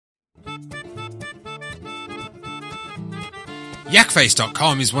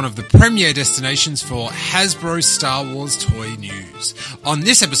Yakface.com is one of the premier destinations for Hasbro Star Wars toy news. On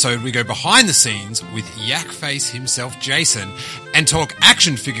this episode, we go behind the scenes with Yakface himself, Jason, and talk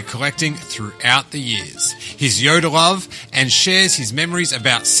action figure collecting throughout the years, his Yoda love, and shares his memories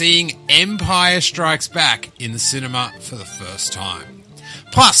about seeing Empire Strikes Back in the cinema for the first time.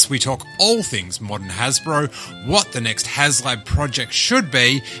 Plus, we talk all things modern Hasbro, what the next HasLab project should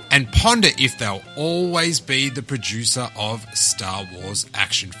be, and ponder if they'll always be the producer of Star Wars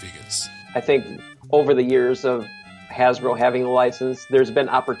action figures. I think over the years of Hasbro having a license, there's been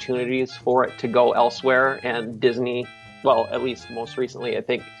opportunities for it to go elsewhere, and Disney, well, at least most recently, I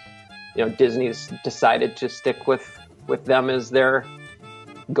think, Disney's decided to stick with them as their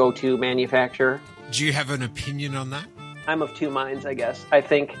go-to manufacturer. Do you have an opinion on that? I'm of two minds, I guess. I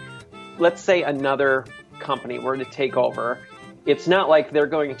think, let's say another company were to take over. It's not like they're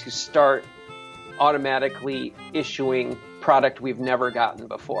going to start automatically issuing product we've never gotten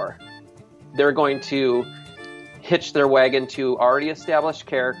before. They're going to hitch their wagon to already established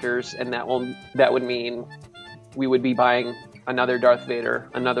characters, and that would mean we would be buying another Darth Vader,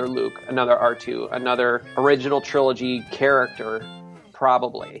 another Luke, another R2, another original trilogy character,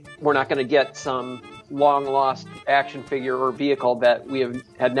 probably. We're not going to get some long-lost action figure or vehicle that we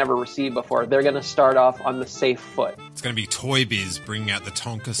had never received before. They're going to start off on the safe foot. It's going to be Toy Biz bringing out the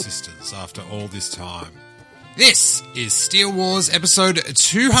Tonka sisters after all this time. This is Steele Wars episode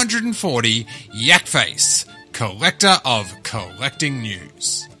 240, Yakface, collector of collecting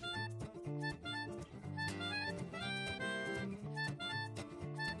news.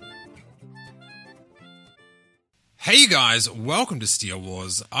 Hey you guys, welcome to Steele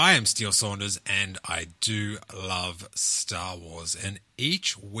Wars. I am Steele Saunders and I do love Star Wars, and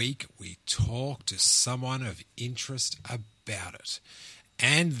each week we talk to someone of interest about it.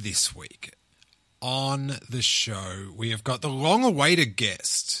 And this week on the show we have got the long-awaited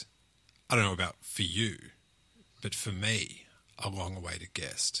guest. I don't know about for you, but for me, a long-awaited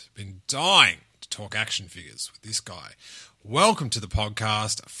guest. Been dying to talk action figures with this guy. Welcome to the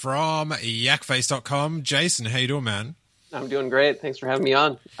podcast from yakface.com. Jason, how you doing, man? I'm doing great. Thanks for having me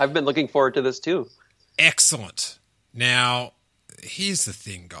on. I've been looking forward to this too. Excellent. Now, here's the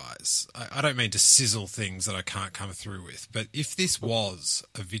thing, guys. I don't mean to sizzle things that I can't come through with, but if this was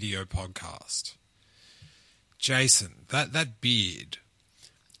a video podcast, Jason, that beard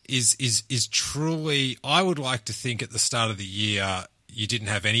is truly, I would like to think at the start of the year you didn't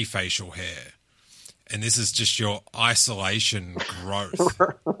have any facial hair. And this is just your isolation growth.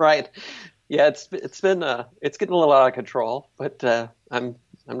 Right. Yeah, it's getting a little out of control, but I'm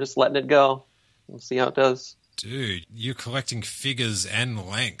just letting it go. We'll see how it does. Dude, you're collecting figures and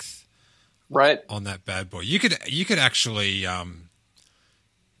length. Right. On that bad boy. You could actually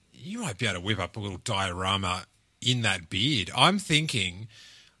you might be able to whip up a little diorama in that beard. I'm thinking,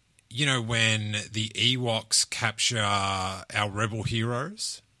 when the Ewoks capture our rebel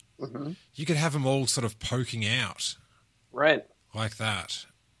heroes, mm-hmm. You could have them all sort of poking out. Right. Like that.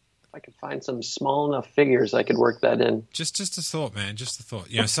 If I could find some small enough figures, I could work that in. Just a thought, man. Just a thought.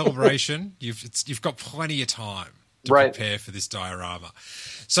 Celebration, you've got plenty of time to prepare for this diorama.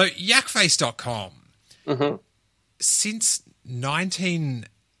 So, yakface.com, mm-hmm. Since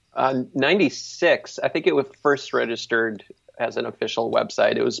 1996, I think it was first registered as an official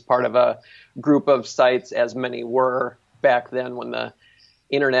website. It was part of a group of sites, as many were back then when the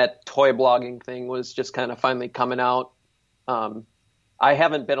internet toy blogging thing was just kind of finally coming out. I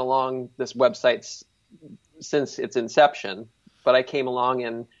haven't been along this website since its inception, but I came along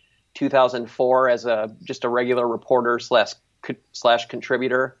in 2004 as just a regular reporter slash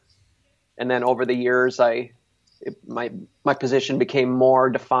contributor. And then over the years, my position became more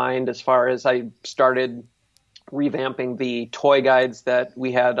defined as far as I started revamping the toy guides that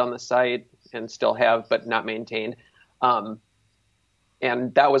we had on the site and still have, but not maintained.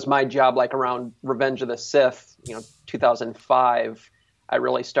 And that was my job, like around Revenge of the Sith, 2005. I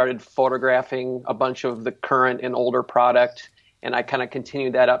really started photographing a bunch of the current and older product, and I kind of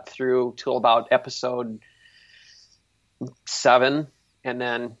continued that up through till about episode 7. And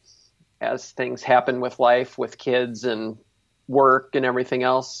then as things happen with life, with kids and work and everything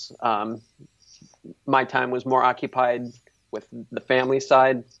else, my time was more occupied with the family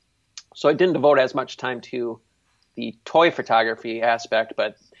side. So I didn't devote as much time to the toy photography aspect,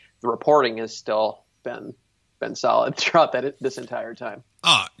 but the reporting has still been solid throughout this entire time.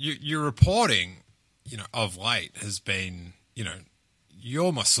 Your reporting, of late has been,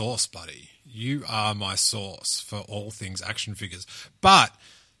 you're my source, buddy. You are my source for all things action figures. But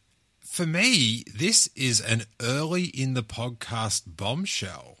for me, this is an early in the podcast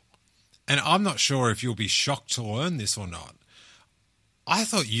bombshell. And I'm not sure if you'll be shocked to learn this or not. I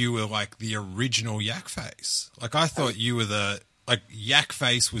thought you were like the original Yak Face. Like I thought you were Yak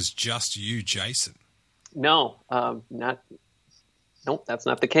Face was just you, Jason. No, nope, that's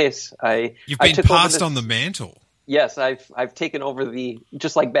not the case. You've been passed on the mantle. Yes, I've taken over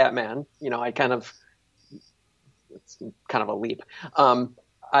just like Batman. It's kind of a leap.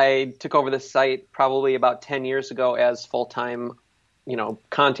 I took over the site probably about 10 years ago as full-time,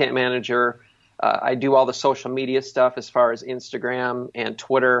 content manager. I do all the social media stuff as far as Instagram and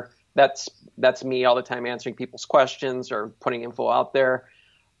Twitter. That's me all the time answering people's questions or putting info out there.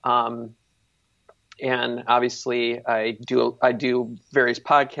 And obviously I do various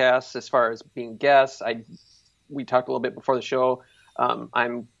podcasts as far as being guests. We talked a little bit before the show.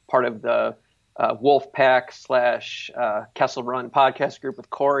 I'm part of the Wolfpack / Kessel Run podcast group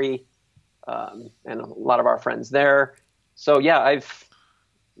with Corey and a lot of our friends there. So yeah,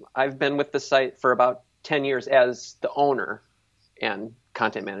 I've been with the site for about 10 years as the owner and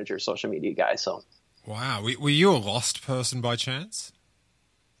content manager, social media guy. So, wow, were you a Lost person by chance?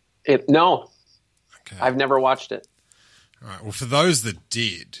 No, okay. I've never watched it. All right. Well, for those that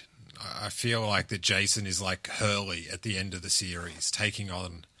did, I feel like that Jason is like Hurley at the end of the series, taking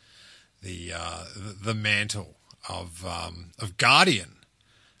on the mantle of Guardian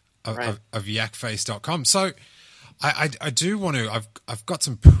of yakface.com. So I do want to. I've got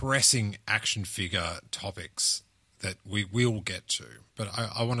some pressing action figure topics that we will get to, but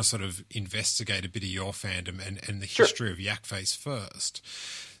I want to sort of investigate a bit of your fandom and the history of Yakface first.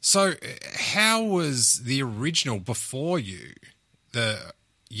 So, how was the original before you, the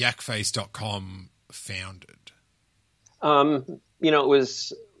yakface.com, founded? It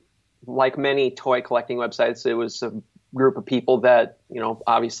was like many toy collecting websites. It was a group of people that,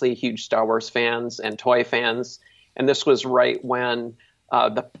 obviously huge Star Wars fans and toy fans. And this was right when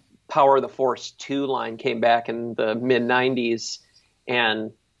the Power of the Force 2 line came back in the mid-90s.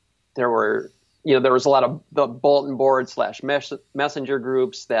 And there was a lot of the bulletin board / messenger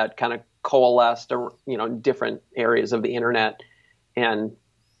groups that kind of coalesced, in different areas of the internet. And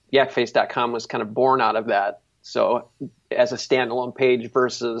yakface.com was kind of born out of that. So as a standalone page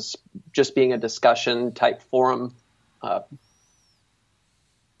versus just being a discussion type forum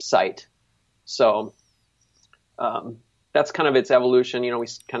site. So that's kind of its evolution. We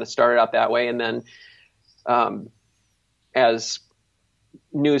kind of started out that way. And then as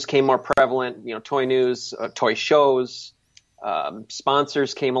news came more prevalent, toy news, toy shows,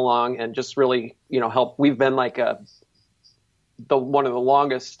 sponsors came along and just really, helped. We've been like one of the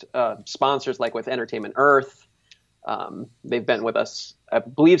longest sponsors, like with Entertainment Earth. They've been with us, I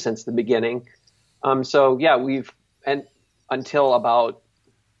believe, since the beginning. So yeah, until about,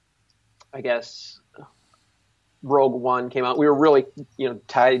 I guess, Rogue One came out. We were really,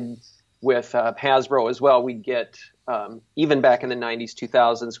 tied with Hasbro as well. We'd get, even back in the 90s,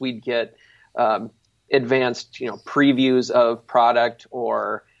 2000s, we'd get advanced, previews of product,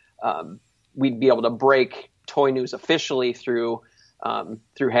 or we'd be able to break toy news officially through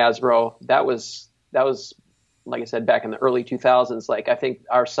Hasbro. That was, like I said, back in the early 2000s. Like, I think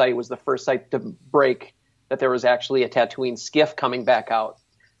our site was the first site to break that there was actually a Tatooine skiff coming back out.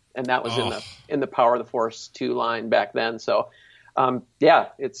 And that was in the Power of the Force 2 line back then. So, yeah,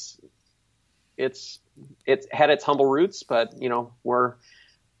 it had its humble roots, but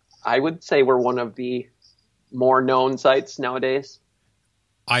I would say we're one of the more known sites nowadays.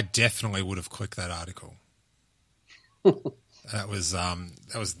 I definitely would have clicked that article. That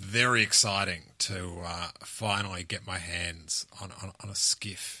was very exciting to finally get my hands on a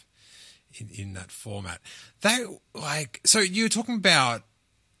skiff in that format. So you were talking about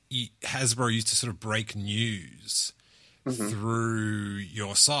Hasbro used to sort of break news through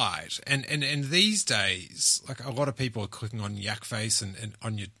your site, and these days, like, a lot of people are clicking on Yakface and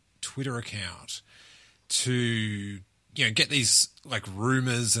on your Twitter account to get these like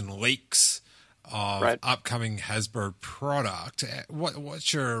rumors and leaks of upcoming Hasbro product.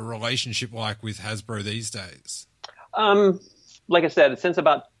 What's your relationship like with Hasbro these days? Like I said, since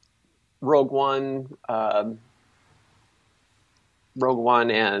about Rogue One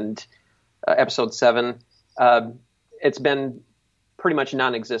and Episode 7, it's been pretty much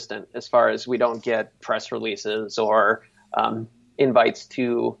non-existent as far as we don't get press releases or invites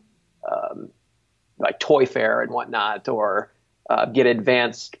to like Toy Fair and whatnot, or get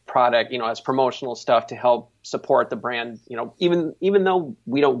advanced product, as promotional stuff to help support the brand. Even though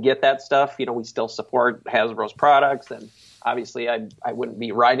we don't get that stuff, we still support Hasbro's products. And obviously I wouldn't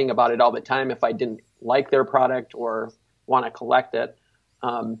be writing about it all the time if I didn't like their product or want to collect it.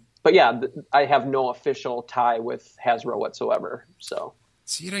 But yeah, I have no official tie with Hasbro whatsoever. So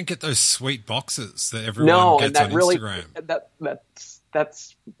you don't get those sweet boxes that everyone gets on Instagram.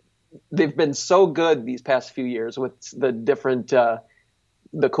 they've been so good these past few years with the different,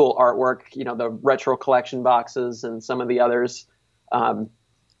 the cool artwork, the retro collection boxes and some of the others.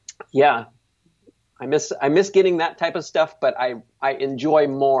 Yeah, I miss getting that type of stuff, but I enjoy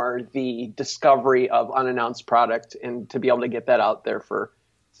more the discovery of unannounced product and to be able to get that out there for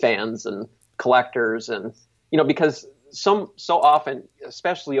fans and collectors. And, because so often,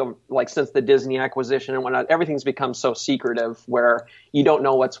 especially like since the Disney acquisition and whatnot, everything's become so secretive where you don't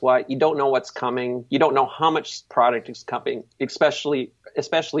know what's what, you don't know what's coming, you don't know how much product is coming, especially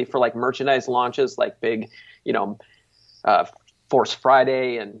for like merchandise launches, like big, Force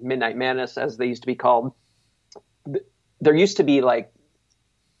Friday and Midnight Madness, as they used to be called. There used to be like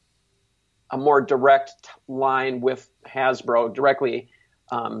a more direct line with Hasbro directly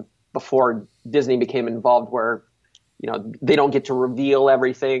before Disney became involved, where they don't get to reveal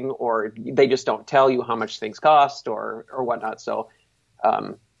everything, or they just don't tell you how much things cost or whatnot. So,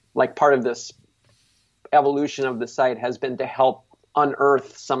 like part of this evolution of the site has been to help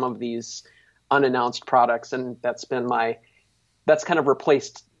unearth some of these unannounced products, and that's kind of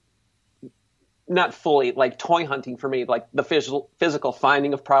replaced, not fully, like toy hunting for me, like the physical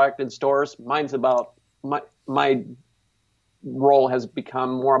finding of product in stores. Mine's about my role has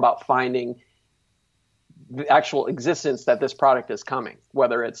become more about finding the actual existence that this product is coming,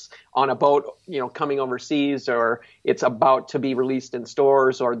 whether it's on a boat, coming overseas, or it's about to be released in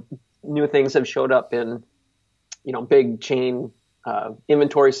stores, or new things have showed up in, big chain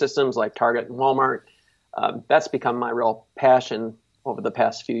inventory systems like Target and Walmart. That's become my real passion over the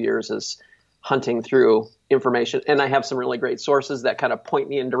past few years, is hunting through information. And I have some really great sources that kind of point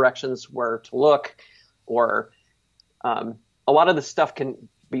me in directions where to look, or a lot of the stuff can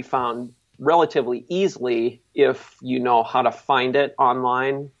be found relatively easily if you know how to find it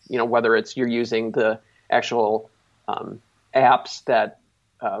online, whether it's you're using the actual apps that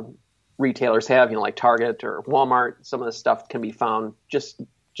retailers have, like Target or Walmart. Some of the stuff can be found just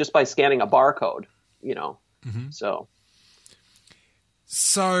by scanning a barcode, Mm-hmm. So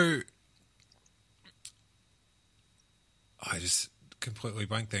I just completely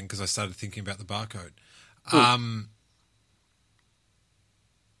blanked then because I started thinking about the barcode.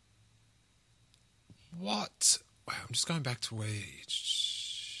 What? Wow, I'm just going back to where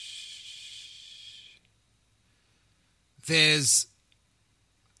there's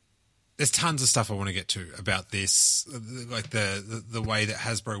tons of stuff I want to get to about this, like the way that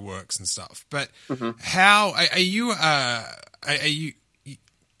Hasbro works and stuff. But how are you?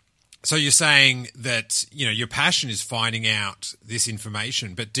 So you're saying that your passion is finding out this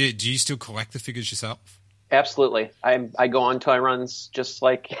information, but do you still collect the figures yourself? Absolutely. I go on toy runs just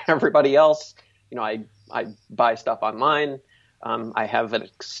like everybody else. I buy stuff online. I have an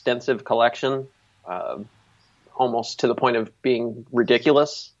extensive collection, almost to the point of being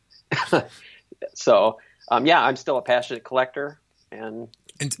ridiculous. So, I'm still a passionate collector, and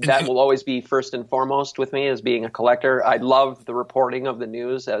that will always be first and foremost with me, as being a collector. I love the reporting of the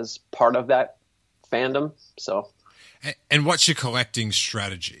news as part of that fandom. So, and what's your collecting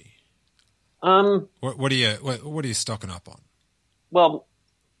strategy? What are you stocking up on? Well,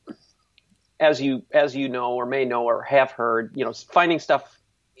 as you know, or may know, or have heard, finding stuff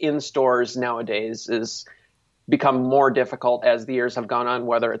in stores nowadays is become more difficult as the years have gone on,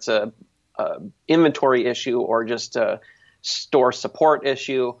 whether it's a inventory issue or just a store support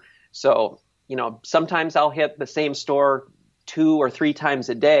issue. So, sometimes I'll hit the same store 2 or 3 times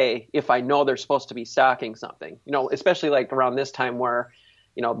a day if I know they're supposed to be stocking something, especially like around this time where,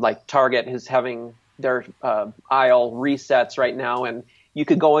 like Target is having their aisle resets right now, and you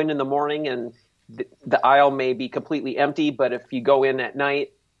could go in the morning and the aisle may be completely empty, but if you go in at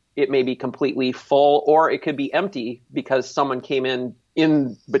night, it may be completely full, or it could be empty because someone came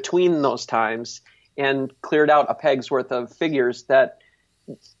in between those times and cleared out a peg's worth of figures that,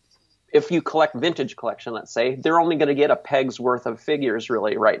 if you collect vintage collection, let's say, they're only going to get a peg's worth of figures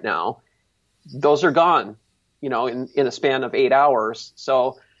really right now. Those are gone, in a span of 8 hours.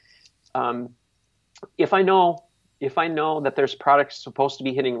 So if I know that there's products supposed to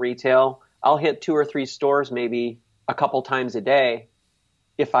be hitting retail, I'll hit 2 or 3 stores maybe a couple times a day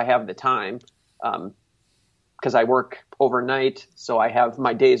if I have the time, because I work overnight, so I have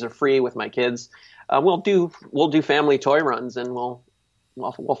my days are free with my kids. We'll do family toy runs, and we'll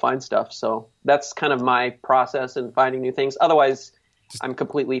find stuff. So that's kind of my process in finding new things. Otherwise, I'm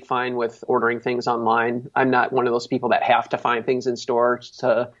completely fine with ordering things online. I'm not one of those people that have to find things in stores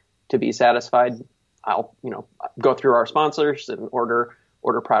to be satisfied. I'll go through our sponsors and order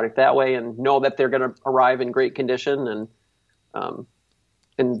product that way, and know that they're going to arrive in great condition,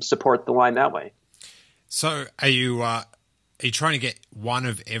 and support the line that way. So are you Are you trying to get one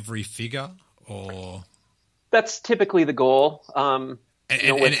of every figure, or That's typically the goal.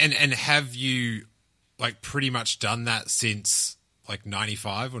 and have you like pretty much done that since like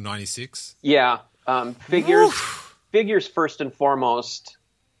 95 or 96? Yeah. Figures first and foremost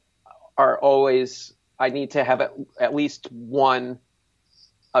are always, I need to have at least one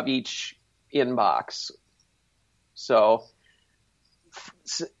of each inbox. So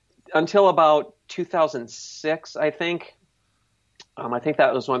until about 2006, I think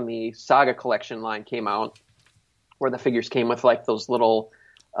that was when the Saga Collection line came out, where the figures came with like those little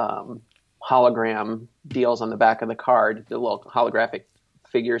hologram deals on the back of the card, the little holographic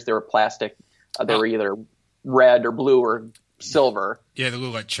figures. They were plastic. They were either red or blue or silver. Yeah, the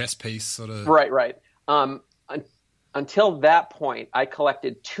little like chess piece sort of. Right. Until that point, I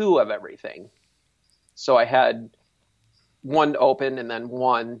collected two of everything. So I had one open and then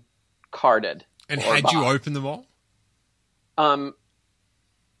one carded. And had you opened them all?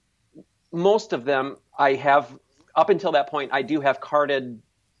 Most of them I have. Up until that point, I do have carded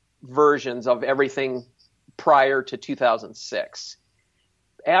versions of everything prior to 2006.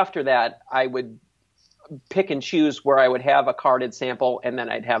 After that, I would pick and choose where I would have a carded sample and then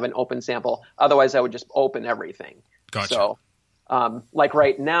I'd have an open sample. Otherwise, I would just open everything. Gotcha. So, like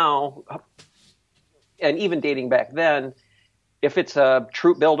right now, and even dating back then, if it's a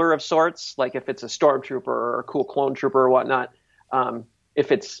troop builder of sorts, like if it's a stormtrooper or a cool clone trooper or whatnot,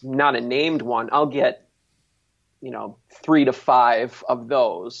 if it's not a named one, I'll get 3 to 5 of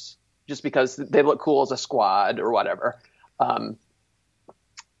those just because they look cool as a squad or whatever.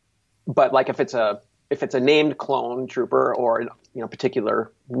 But like if it's a named clone trooper or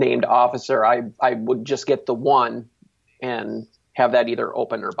particular named officer, I would just get the one and have that either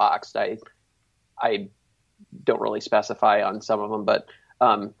open or boxed. I don't really specify on some of them, but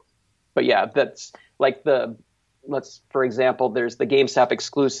yeah, that's like for example, there's the GameStop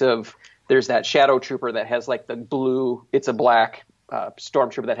exclusive. There's that Shadow Trooper that has like the blue. It's a black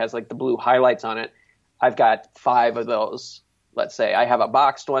Stormtrooper that has like the blue highlights on it. I've got 5 of those. Let's say I have a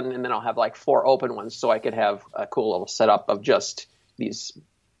boxed one, and then I'll have like 4 open ones, so I could have a cool little setup of just these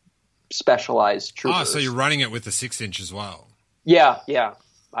specialized troopers. Oh, so you're running it with the 6-inch as well? Yeah.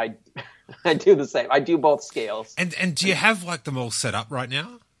 I do the same. I do both scales. And do you have like them all set up right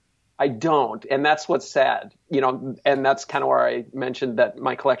now? I don't, and that's what's sad, and that's kind of where I mentioned that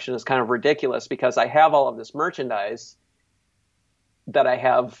my collection is kind of ridiculous because I have all of this merchandise that I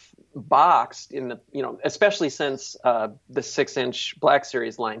have boxed in the, especially since the 6-inch Black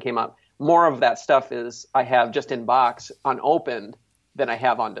Series line came up. More of that stuff is I have just in box unopened than I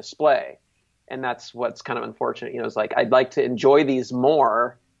have on display, and that's what's kind of unfortunate. It's like I'd like to enjoy these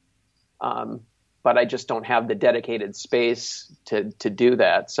more, but I just don't have the dedicated space to do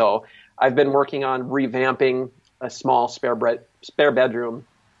that. So I've been working on revamping a small spare bedroom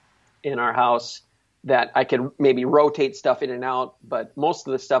in our house that I could maybe rotate stuff in and out. But most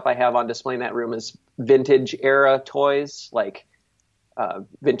of the stuff I have on display in that room is vintage era toys, like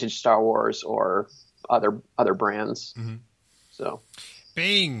vintage Star Wars or other brands. Mm-hmm. So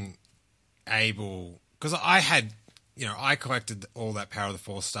being able, because I had, I collected all that Power of the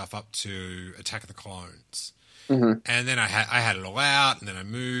Force stuff up to Attack of the Clones. Mm-hmm. And then I had it all out, and then I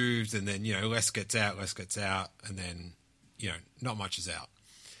moved, and then, less gets out, and then, not much is out.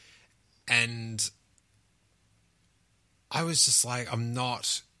 And I was just like, I'm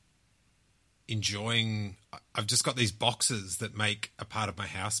not enjoying, I've just got these boxes that make a part of my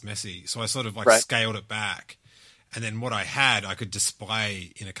house messy. So I sort of scaled it back. And then what I had, I could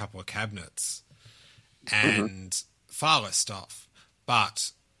display in a couple of cabinets and far less stuff.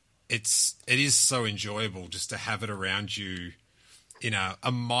 But it is so enjoyable just to have it around you in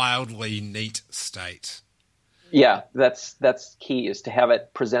a mildly neat state. Yeah, that's key, is to have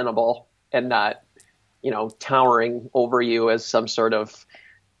it presentable and not, towering over you as some sort of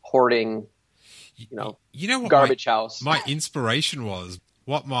hoarding, what garbage house. My inspiration was,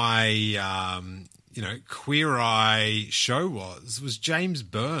 what my Queer Eye show was James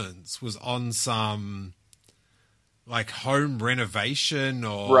Burns was on some like home renovation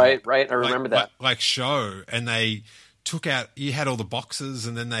or right. I remember that like show, and they took out. You had all the boxes,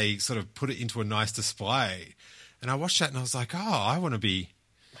 and then they sort of put it into a nice display. And I watched that, and I was like, oh, I want to be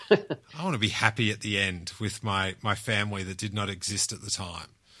happy at the end with my family that did not exist at the time.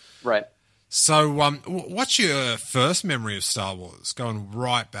 Right. So, what's your first memory of Star Wars? Going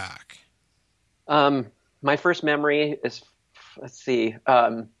right back. My first memory is, let's see,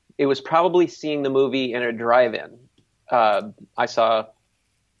 it was probably seeing the movie in a drive-in. I saw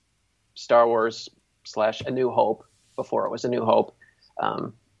Star Wars / A New Hope before it was A New Hope,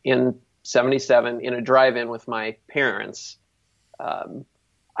 in 77 in a drive-in with my parents.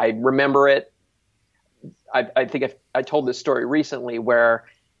 I remember it. I think I told this story recently where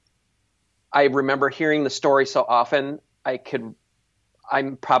I remember hearing the story so often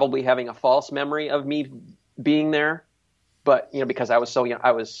I'm probably having a false memory of me being there, but because I was so young,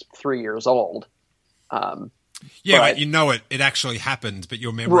 I was 3 years old. But it actually happened, but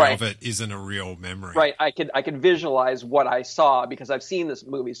your memory of it isn't a real memory. Right. I could visualize what I saw because I've seen this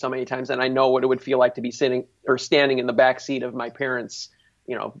movie so many times, and I know what it would feel like to be sitting or standing in the back seat of my parents',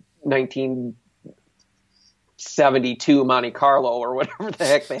 1972 Monte Carlo or whatever the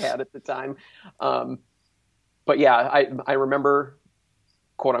heck they had at the time. But yeah, I remember,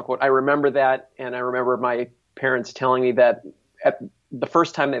 quote unquote, I remember that, and I remember my parents telling me that at the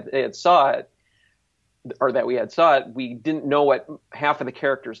first time that they had saw it, or that we had saw it, we didn't know what half of the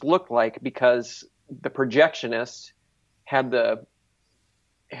characters looked like because the projectionist had the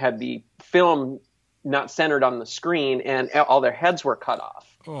film not centered on the screen and all their heads were cut off.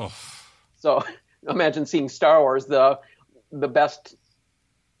 Oh. So imagine seeing Star Wars, the best,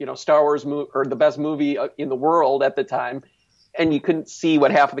 Star Wars movie or the best movie in the world at the time, and you couldn't see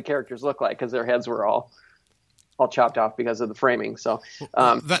what half of the characters looked like because their heads were all chopped off because of the framing. So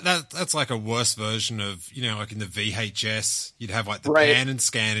that's like a worse version of, like in the VHS, you'd have like the pan and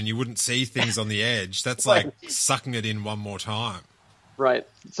scan and you wouldn't see things on the edge. That's like sucking it in one more time. Right.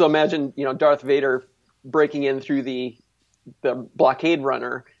 So imagine, Darth Vader breaking in through the blockade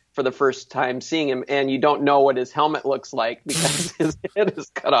runner for the first time, seeing him, and you don't know what his helmet looks like because his head is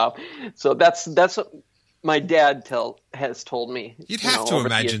cut off. So that's what my dad has told me. You'd have to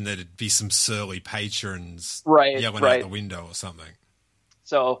imagine that it'd be some surly patrons yelling out the window or something.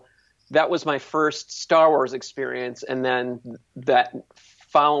 So that was my first Star Wars experience. And then that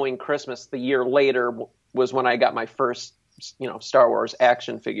following Christmas, the year later, was when I got my first, Star Wars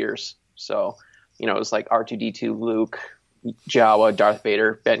action figures. So, it was like R2-D2, Luke, Jawa, Darth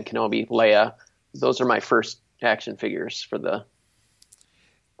Vader, Ben Kenobi, Leia. Those are my first action figures for the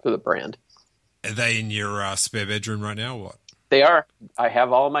brand. Are they in your spare bedroom right now or what? They are. I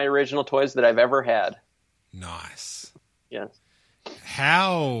have all my original toys that I've ever had. Nice. Yes.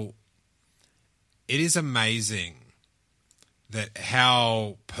 It is amazing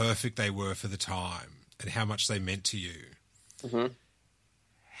how perfect they were for the time and how much they meant to you. Mm-hmm.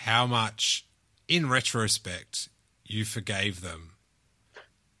 How much, in retrospect, you forgave them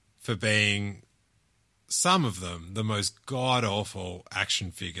for being, some of them, the most god-awful action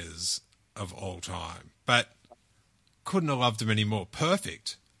figures of all time, but couldn't have loved them anymore.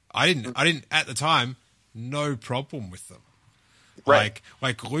 Perfect. I didn't at the time, no problem with them. Right.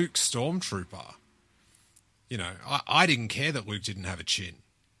 Like Luke Stormtrooper, I didn't care that Luke didn't have a chin.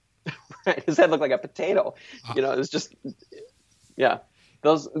 Right. His head looked like a potato. It was just, yeah.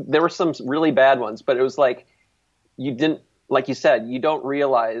 There were some really bad ones, but it was like, like you said, you don't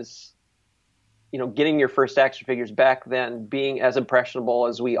realize, getting your first action figures back then, being as impressionable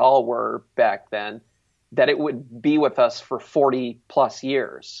as we all were back then, that it would be with us for 40 plus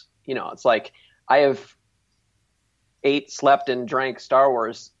years. It's like I have ate, slept, and drank Star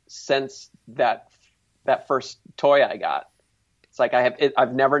Wars since that first toy I got. It's like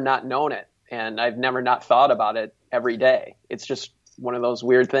I've never not known it, and I've never not thought about it every day. It's just one of those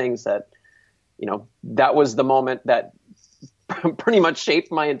weird things that, that was the moment that pretty much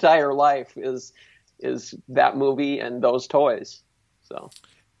shaped my entire life is that movie and those toys. So,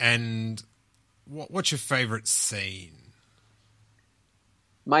 and what's your favorite scene?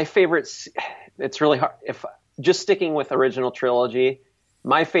 My favorite, it's really hard. If just sticking with original trilogy,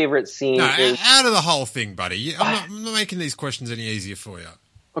 my favorite scene is out of the whole thing, buddy. I'm not making these questions any easier for you.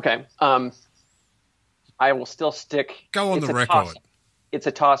 Okay. I will still stick. Go on the record. It's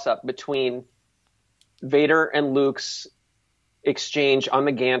a toss-up between Vader and Luke's exchange on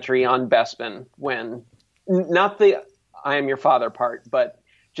the gantry on Bespin, when not the "I am your father" part, but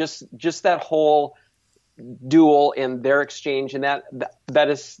just that whole duel and their exchange, and that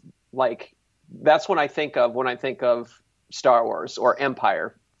is like, that's what I think of when I think of Star Wars or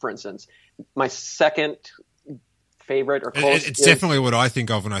Empire, for instance. My second favorite or close, it's definitely what I think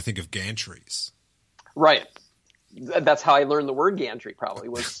of when I think of gantries. Right. That's how I learned the word gantry. Probably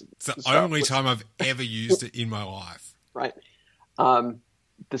was it's the only time I've ever used it in my life. Right.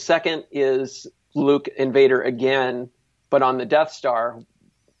 The second is Luke and Vader again, but on the Death Star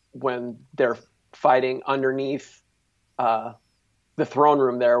when they're fighting underneath the throne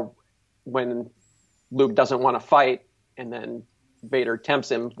room there, when Luke doesn't want to fight, and then Vader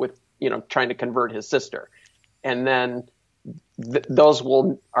tempts him with, trying to convert his sister. And then those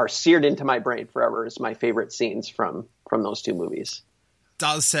are seared into my brain forever as my favorite scenes from those two movies.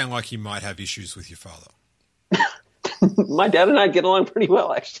 Does sound like you might have issues with your father. my dad and I get along pretty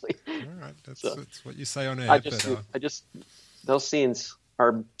well, actually. All right, that's what you say on air. I just those scenes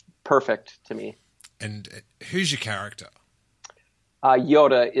are perfect to me. And who's your character?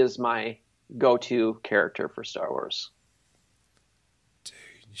 Yoda is my go-to character for Star Wars. Dude,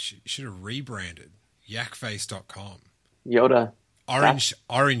 you should have rebranded yakface.com. Yoda.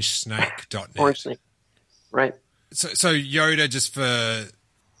 Orangesnake.net. Orange Snake. Right. So Yoda just for...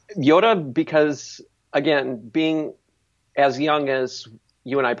 Yoda because, again, being as young as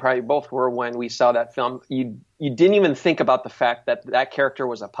you and I probably both were when we saw that film, you didn't even think about the fact that character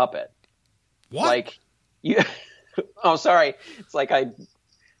was a puppet. What? Like, you... Oh, sorry. It's like I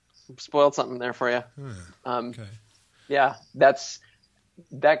spoiled something there for you. Okay. Yeah, that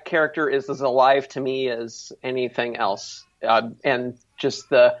character is as alive to me as anything else. And just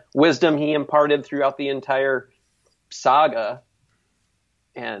the wisdom he imparted throughout the entire saga.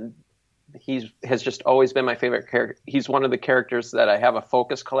 And has just always been my favorite character. He's one of the characters that I have a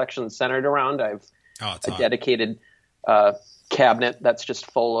Focus collection centered around. I've a dedicated cabinet that's just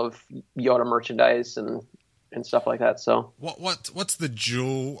full of Yoda merchandise and stuff like that. So what's the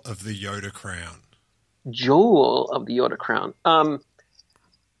jewel of the Yoda crown? Jewel of the Yoda crown.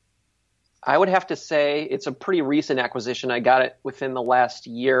 I would have to say it's a pretty recent acquisition. I got it within the last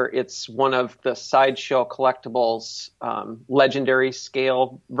year. It's one of the Sideshow Collectibles legendary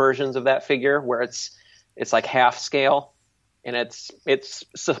scale versions of that figure, where it's like half scale, and it's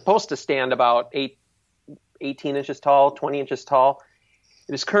supposed to stand about 18 inches tall, 20 inches tall.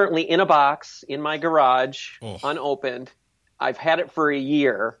 It is currently in a box in my garage, unopened. I've had it for a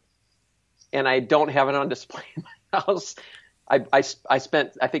year, and I don't have it on display in my house. I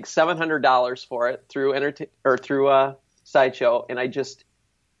spent, I think, $700 for it through Sideshow, and I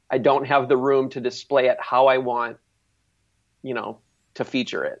don't have the room to display it how I want, to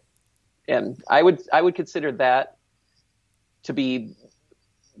feature it. And I would consider that to be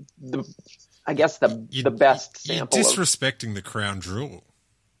the best sample. You're disrespecting the crown jewel.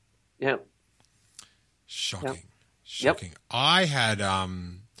 Yeah. Shocking. Yep. I had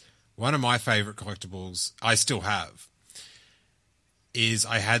one of my favorite collectibles, I still have, is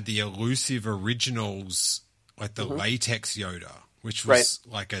I had the Elusive Originals, like the latex Yoda, which was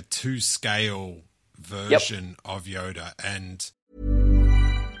like a 2-scale version of Yoda. And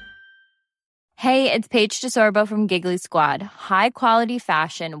hey, it's Paige DeSorbo from Giggly Squad. High quality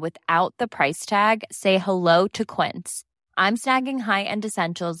fashion without the price tag. Say hello to Quince. I'm snagging high-end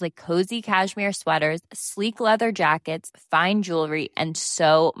essentials like cozy cashmere sweaters, sleek leather jackets, fine jewelry, and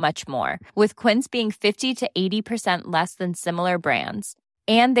so much more. With Quince being 50 to 80% less than similar brands.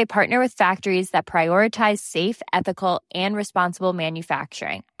 And they partner with factories that prioritize safe, ethical, and responsible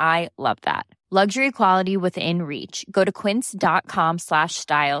manufacturing. I love that. Luxury quality within reach. Go to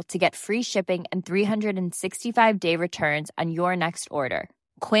quince.com/style to get free shipping and 365-day returns on your next order.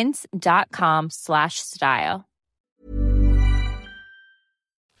 Quince.com/style.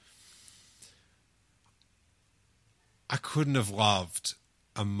 I couldn't have loved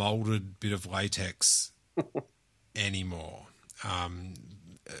a molded bit of latex anymore.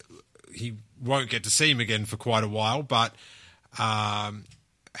 He won't get to see him again for quite a while, but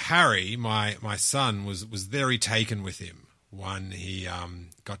Harry, my son, was very taken with him when he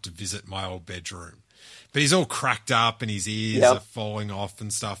got to visit my old bedroom. But he's all cracked up and his ears are falling off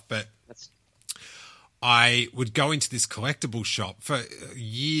and stuff. But I would go into this collectible shop for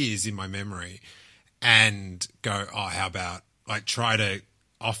years in my memory and go, how about try to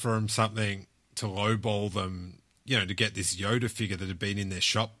offer them something to lowball them, to get this Yoda figure that had been in their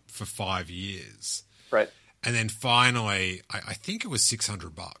shop for 5 years. Right. And then finally, I think it was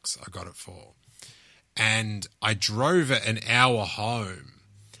 $600 I got it for. And I drove it an hour home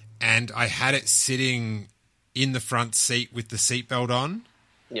and I had it sitting in the front seat with the seatbelt on.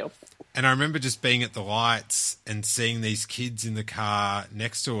 Yep. And I remember just being at the lights and seeing these kids in the car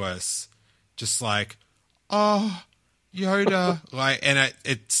next to us, just like, oh, Yoda. And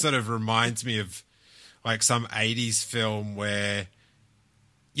it sort of reminds me of some 80s film where,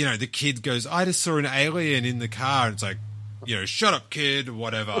 the kid goes, I just saw an alien in the car. And it's like, shut up, kid, or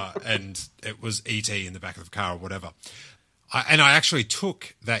whatever. And it was E.T. in the back of the car or whatever. I actually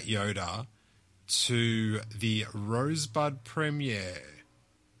took that Yoda to the Rosebud premiere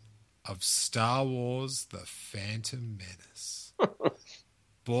of Star Wars The Phantom Menace.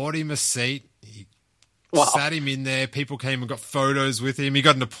 Bought him a seat. He sat him in there. People came and got photos with him. He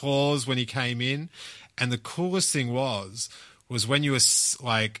got an applause when he came in. And the coolest thing was when you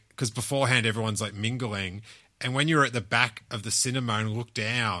were because beforehand everyone's mingling. And when you were at the back of the cinema and looked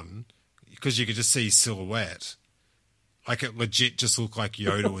down, because you could just see his silhouette, it legit just looked like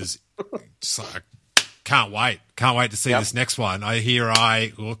Yoda was just can't wait. Can't wait to see Yep. this next one.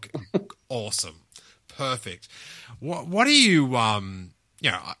 I look awesome. Perfect. What do you,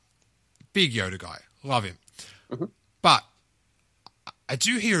 big Yoda guy. Love him. Mm-hmm. But I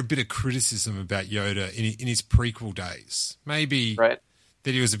do hear a bit of criticism about Yoda in his prequel days. Maybe Right.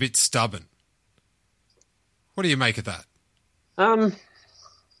 that he was a bit stubborn. What do you make of that?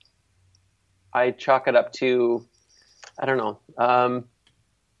 I chalk it up to, I don't know.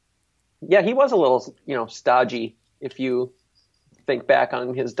 Yeah, he was a little, stodgy. If you think back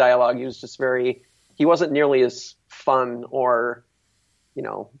on his dialogue, he was just he wasn't nearly as fun or,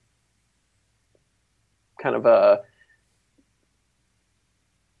 kind of a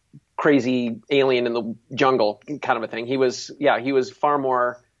crazy alien in the jungle kind of a thing. He was far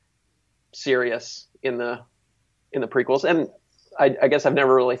more serious in the prequels. And I guess I've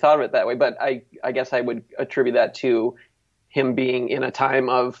never really thought of it that way, but I guess I would attribute that to him being in a time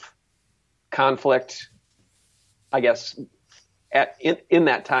of conflict, I guess, in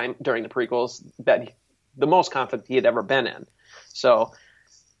that time during the prequels, the most conflict he had ever been in. So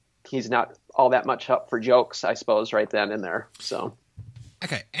he's not all that much up for jokes, I suppose, right then and there. So,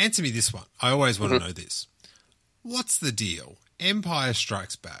 okay, answer me this one. I always want to know this. What's the deal? Empire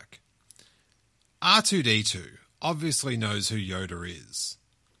Strikes Back. R2-D2 obviously knows who Yoda is.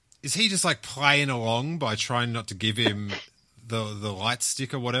 Is he just like playing along by trying not to give him the light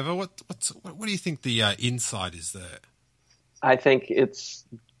stick or whatever? What do you think the insight is there? I think it's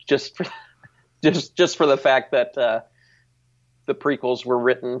just for the fact that the prequels were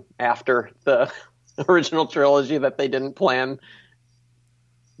written after the original trilogy, that they didn't plan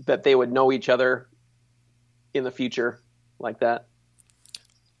that they would know each other in the future like that.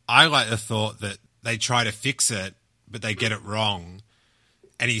 I like the thought that they try to fix it, but they get it wrong,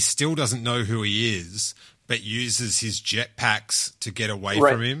 and he still doesn't know who he is, but uses his jetpacks to get away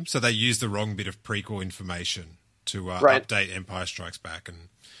Right. from him. So they use the wrong bit of prequel information to Right. update Empire Strikes Back.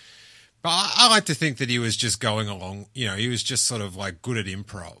 But I like to think that he was just going along, he was just sort of like good at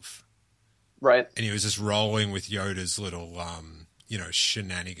improv. Right. And he was just rolling with Yoda's little,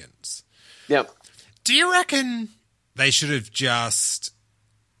 shenanigans. Yep. Do you reckon they should have just...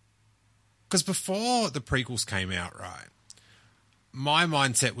 Because before the prequels came out, right, my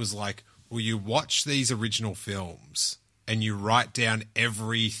mindset was like, well, you watch these original films and you write down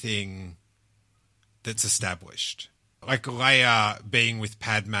everything that's established. Like Leia being with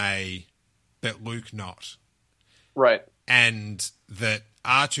Padme, but Luke not. Right. And that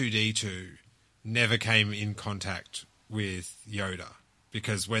R2-D2 never came in contact with Yoda,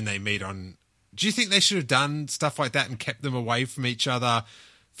 because when they meet on... Do you think they should have done stuff like that and kept them away from each other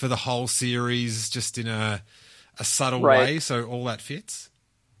for the whole series, just in a subtle Right. way, so all that fits?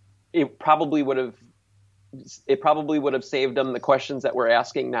 It probably would have saved them the questions that we're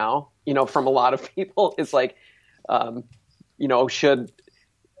asking now, from a lot of people. It's like, should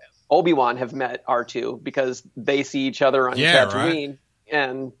Obi-Wan have met R2, because they see each other on Tatooine,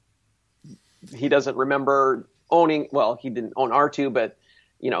 and he doesn't remember he didn't own R2, but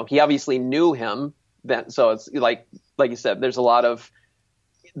he obviously knew him then. So it's like you said,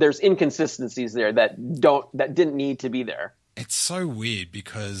 there's inconsistencies there that didn't need to be there. It's so weird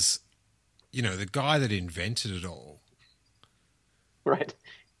because, the guy that invented it all, Right.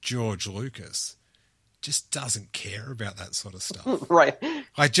 George Lucas, just doesn't care about that sort of stuff. Right.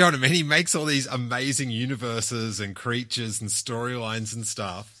 Like, do you know what I mean? He makes all these amazing universes and creatures and storylines and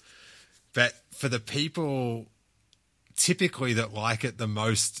stuff. But for the people typically that like it the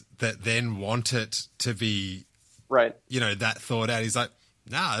most, that then want it to be, Right. that thought out, he's like,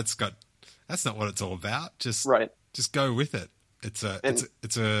 nah, that's not what it's all about. Just go with it. It's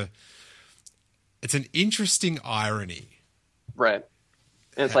an interesting irony. Right.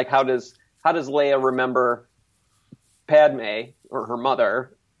 And it's like, how does Leia remember Padme, or her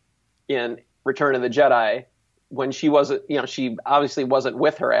mother, in Return of the Jedi, when she wasn't, she obviously wasn't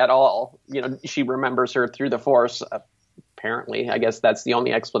with her at all. She remembers her through the Force. Apparently, I guess that's the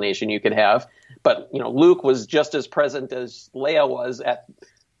only explanation you could have. But, Luke was just as present as Leia was at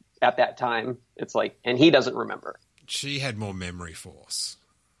that time. It's like, and he doesn't remember. She had more memory force.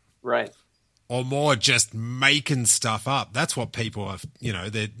 Right. Or more just making stuff up. That's what people are,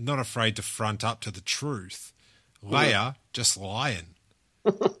 they're not afraid to front up to the truth. Leia, just lying.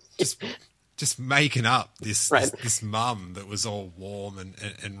 just making up this mum that was all warm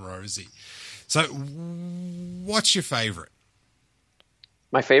and rosy. So what's your favorite?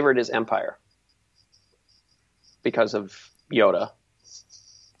 My favorite is Empire, because of Yoda.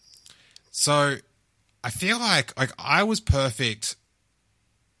 So I feel like I was perfect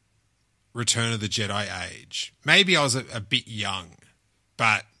Return of the Jedi age. Maybe I was a bit young,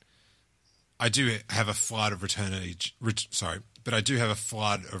 but I do have a flood of but I do have a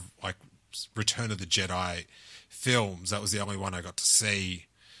flood of like Return of the Jedi films. That was the only one I got to see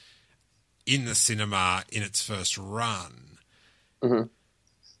in the cinema in its first run. Mm-hmm.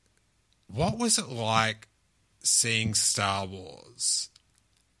 What was it like seeing Star Wars?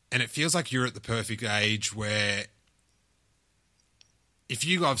 And it feels like you're at the perfect age where if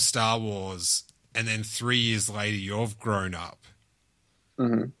you love Star Wars and then 3 years later you've grown up,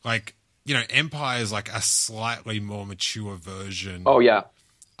 mm-hmm. like, you know, Empire is like a slightly more mature version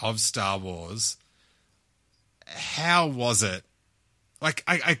of Star Wars. How was it? Like,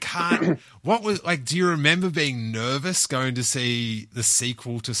 I can't... What was... Like, do you remember being nervous going to see the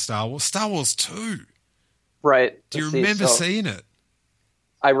sequel to Star Wars? Star Wars 2. Right. Do you remember seeing it?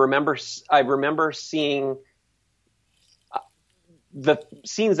 I remember seeing... the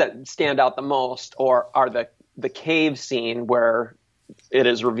scenes that stand out the most are the cave scene where it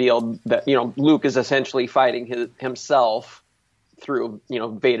is revealed that, you know, Luke is essentially fighting himself through, you know,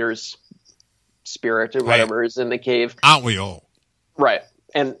 Vader's spirit or whatever is in the cave. Aren't we all? Right.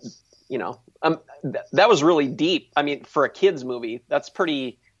 And, you know, that was really deep. I mean, for a kid's movie, that's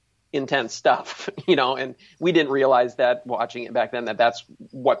pretty intense stuff, you know, and we didn't realize that watching it back then, that that's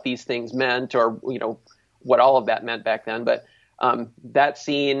what these things meant, or, you know, what all of that meant back then. But that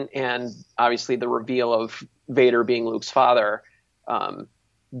scene, and obviously the reveal of Vader being Luke's father,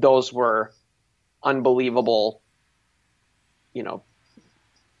 those were unbelievable, you know,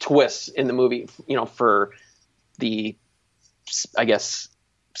 twists in the movie, you know, for the, I guess,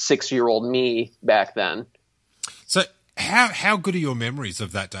 6-year-old me back then. So how good are your memories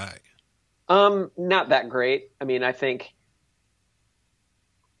of that day? Not that great. I mean, I think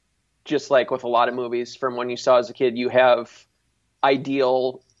just like with a lot of movies from when you saw as a kid, you have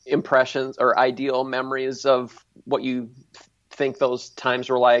ideal impressions or ideal memories of what you think those times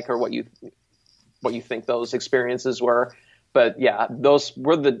were like, or what you think those experiences were. But yeah, those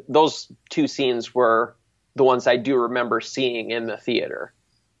two scenes were the ones I do remember seeing in the theater.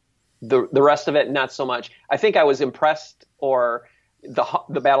 The rest of it, not so much. I think I was impressed, or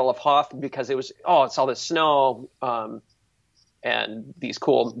the Battle of Hoth, because it was, it's all this snow, and these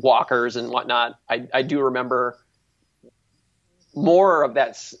cool walkers and whatnot. I do remember more of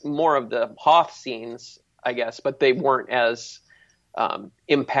the Hoth scenes, I guess, but they weren't as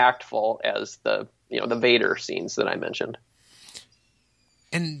impactful as the Vader scenes that I mentioned.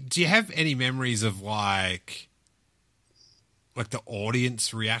 And do you have any memories of like the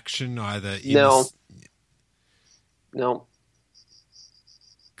audience reaction either? No.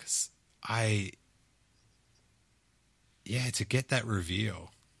 Because to get that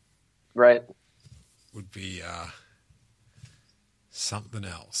reveal, right, would be something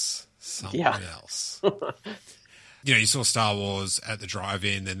else. Else. You know, you saw Star Wars at the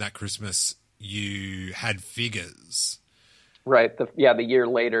drive-in, then that Christmas you had figures. Right. The year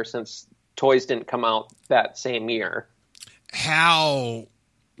later, since toys didn't come out that same year. How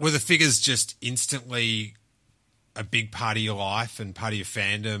were the figures just instantly a big part of your life and part of your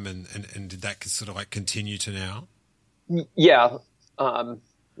fandom, and did that sort of like continue to now? Yeah.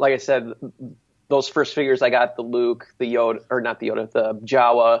 Like I said, those first figures I got, the Luke, the Yoda, or not the Yoda, the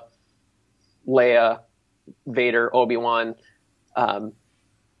Jawa, Leia, Vader, Obi-Wan.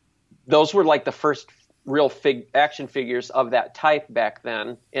 Those were like the first real action figures of that type back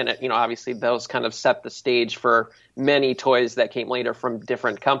then. And it, you know, obviously those kind of set the stage for many toys that came later from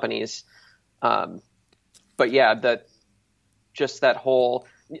different companies. But yeah, that whole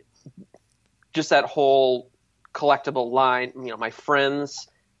collectible line, you know, my friends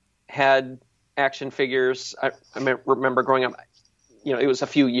had action figures. I remember growing up, you know, it was a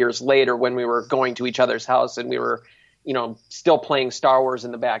few years later when we were going to each other's house and we were, you know, still playing Star Wars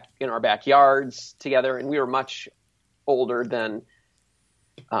in our backyards together. And we were much older than,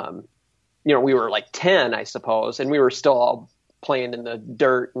 you know, we were like 10, I suppose. And we were still all playing in the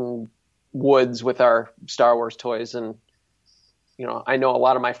dirt and woods with our Star Wars toys. And, you know, I know a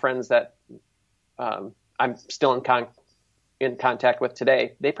lot of my friends that I'm still in contact with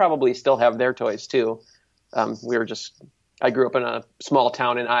today. They probably still have their toys too. I grew up in a small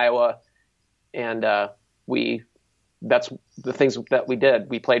town in Iowa, and that's the things that we did.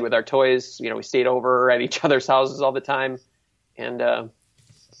 We played with our toys. You know, we stayed over at each other's houses all the time, and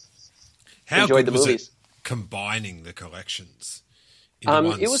enjoyed the movies. It combining the collections into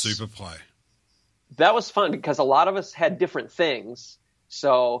one super play? That was fun because a lot of us had different things,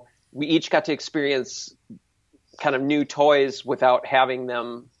 so we each got to experience kind of new toys without having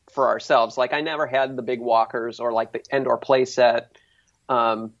them for ourselves. Like I never had the big walkers or like the Endor play set,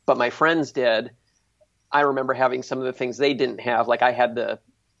 but my friends did. I remember having some of the things they didn't have. Like I had the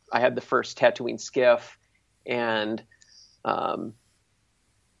I had the first Tatooine skiff, and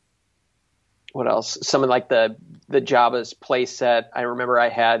what else? Some of like the Jabba's play set I remember I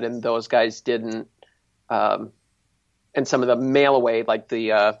had, and those guys didn't. And some of the mail away, like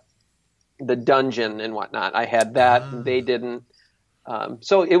the dungeon and whatnot, I had that, and they didn't.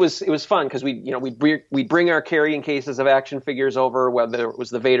 So it was fun because we'd bring our carrying cases of action figures over, whether it was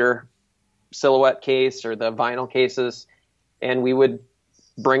the Vader silhouette case or the vinyl cases, and we would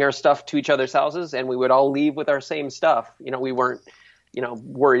bring our stuff to each other's houses, and we would all leave with our same stuff. We weren't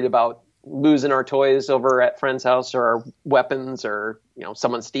worried about losing our toys over at friend's house, or our weapons, or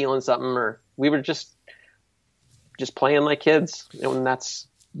someone stealing something, or we were just playing like kids, and that's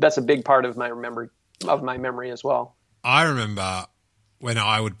a big part of my memory as well. I remember when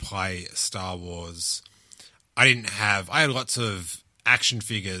I would play Star Wars, I had lots of action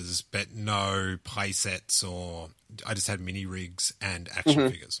figures, but no play sets, or I just had mini rigs and action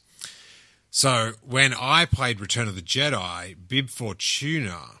figures. So when I played Return of the Jedi, Bib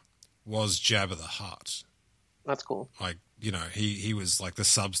Fortuna was Jabba the Hutt. That's cool. Like, he was like the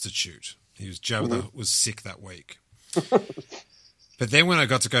substitute. He was Jabba was sick that week. But then when I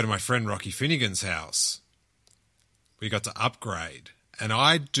got to go to my friend Rocky Finnegan's house, we got to upgrade. And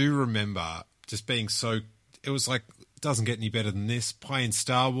I do remember just being it was like, it doesn't get any better than this. Playing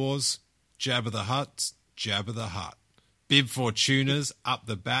Star Wars, Jabba the Hutt. Bib Fortuna's up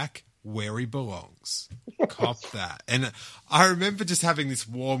the back where he belongs. Cop that. And I remember just having this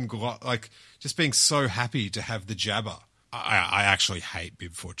warm, just being so happy to have the Jabba. I actually hate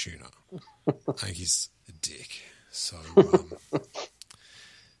Bib Fortuna. I think he's a dick. So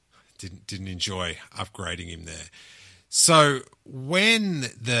didn't enjoy upgrading him there. So when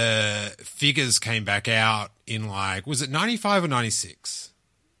the figures came back out in was it 95 or 96?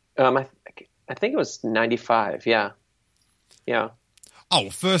 I think it was 95. Yeah. Yeah. Oh,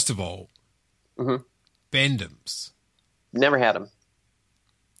 first of all, Bend-Ems. Never had them.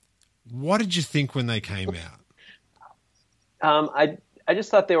 What did you think when they came out? I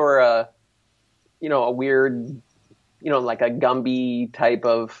just thought they were a weird, like a Gumby type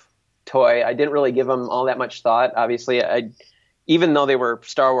of toy. I didn't really give them all that much thought. Obviously, even though they were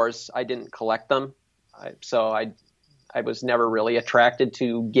Star Wars, I didn't collect them. So I was never really attracted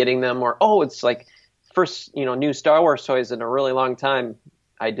to getting them, or, it's like first, new Star Wars toys in a really long time.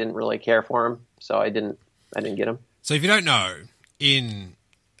 I didn't really care for them, so I didn't get them. So if you don't know,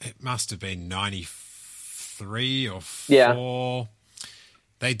 it must have been 93 or 4,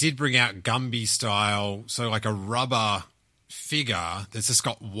 they did bring out Gumby style, so like a rubber figure that's just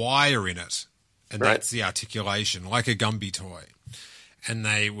got wire in it, and that's the articulation, like a Gumby toy. And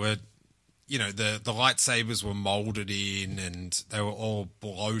they were, the lightsabers were molded in, and they were all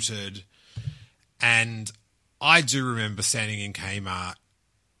bloated. And I do remember standing in Kmart,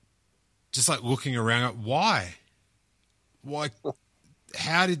 just like looking around at why,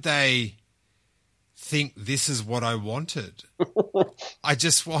 how did they think this is what I wanted? I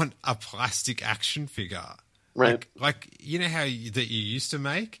just want a plastic action figure. Right. Like how that you used to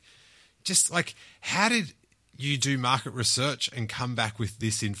make? Just like, how did you do market research and come back with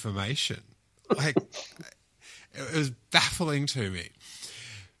this information? Like, it was baffling to me.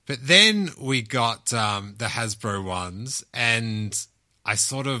 But then we got the Hasbro ones, and I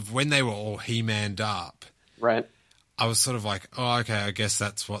sort of, when they were all He-Manned up, right, I was sort of like, oh, okay, I guess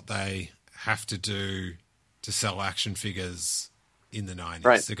that's what they have to do to sell action figures in the 90s.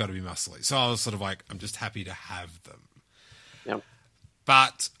 Right. They've got to be muscly. So I was sort of like, I'm just happy to have them. Yep.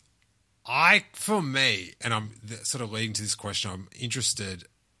 But for me, and I'm sort of leading to this question, I'm interested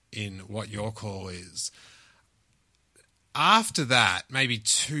in what your call is. After that, maybe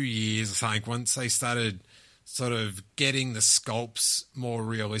 2 years or something, once they started sort of getting the sculpts more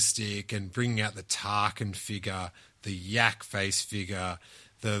realistic and bringing out the Tarkin figure, the Yak face figure,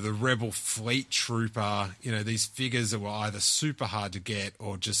 the Rebel Fleet Trooper, these figures that were either super hard to get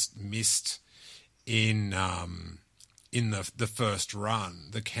or just missed in the first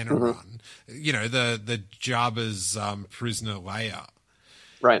run, the Kenner run, the Jabba's prisoner Leia.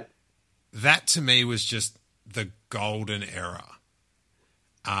 Right. That to me was just the golden era.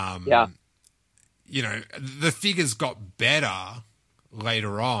 The figures got better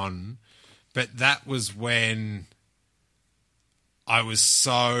later on, but that was when I was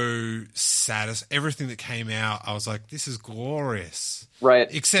so satisfied. Everything that came out, I was like, this is glorious. Right.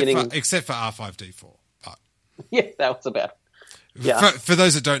 Except for R5D4. But yeah, that was a bad. Yeah. For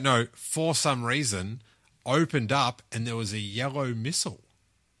those that don't know, for some reason, opened up and there was a yellow missile.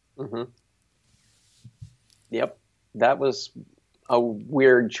 Mm-hmm. Yep. That was a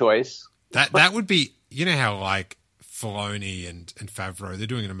weird choice. That would be, how like Filoni and Favreau, they're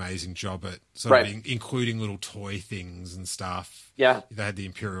doing an amazing job at sort Right. of including little toy things and stuff. Yeah. They had the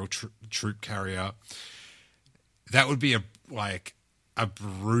Imperial troop carrier. That would be a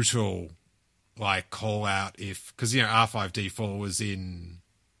brutal call out because R5D4 was in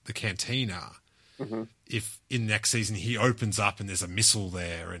the cantina. Mm-hmm. If in next season he opens up and there's a missile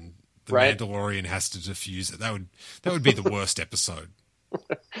there and the Right. Mandalorian has to defuse it, that would be the worst episode.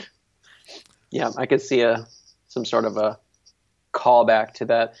 Yeah, I could see some sort of a callback to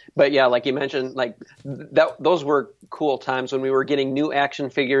that. But yeah, like you mentioned, those were cool times when we were getting new action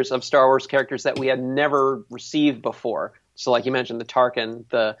figures of Star Wars characters that we had never received before. So like you mentioned, the Tarkin,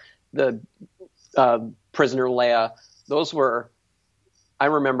 the Prisoner Leia, those were, I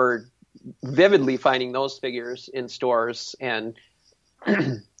remember vividly finding those figures in stores, and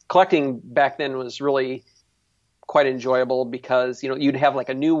collecting back then was really quite enjoyable because, you'd have like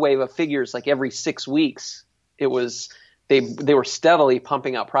a new wave of figures like every 6 weeks. It was, they were steadily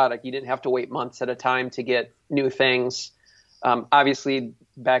pumping out product. You didn't have to wait months at a time to get new things. Obviously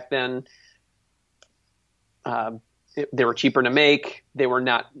back then, they were cheaper to make. They were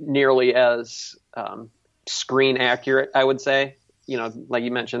not nearly as screen accurate, I would say. Like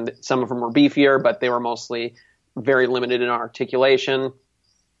you mentioned, some of them were beefier, but they were mostly very limited in articulation.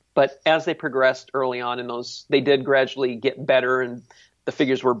 But as they progressed early on in those, they did gradually get better, and the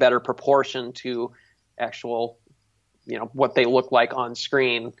figures were better proportioned to actual, what they look like on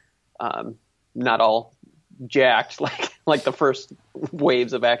screen. Not all jacked like the first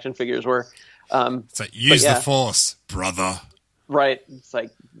waves of action figures were. It's like, use the Force, brother. Right. It's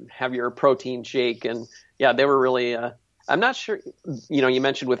like, have your protein shake. And yeah, they were really, I'm not sure, you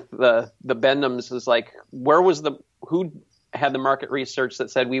mentioned with the Bendhams is like, who had the market research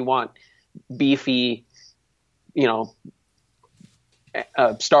that said we want beefy,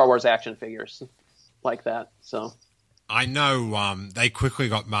 Star Wars action figures like that. So I know they quickly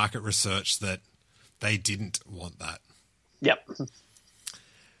got market research that they didn't want that. Yep.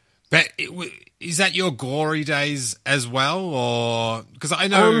 But is that your glory days as well? Or because I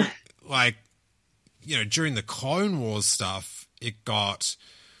know during the Clone Wars stuff,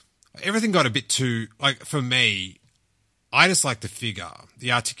 everything got a bit too, for me, I just like the figure.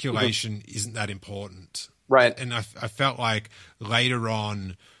 The articulation isn't that important. Right. And I felt like later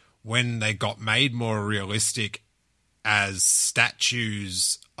on, when they got made more realistic as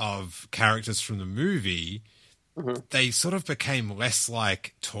statues of characters from the movie, they sort of became less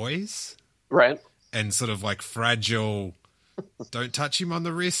like toys. Right. And sort of like fragile, don't touch him on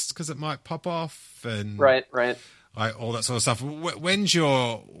the wrist because it might pop off. And right. Like all that sort of stuff. When's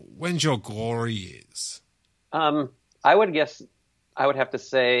your glory is? I would guess I would have to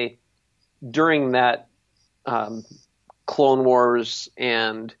say during that Clone Wars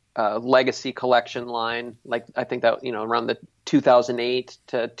and Legacy collection line, like I think that, around the 2008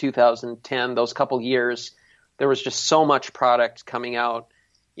 to 2010, those couple years, there was just so much product coming out,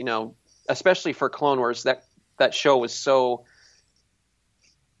 especially for Clone Wars. That show was so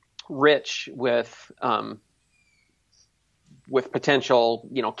rich with potential,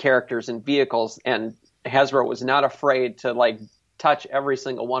 characters and vehicles, and Hasbro was not afraid to touch every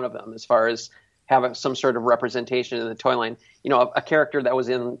single one of them as far as have some sort of representation in the toy line. A character that was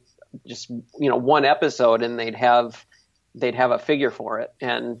in just, one episode, and they'd have a figure for it.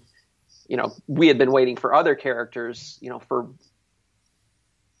 And, we had been waiting for other characters, for,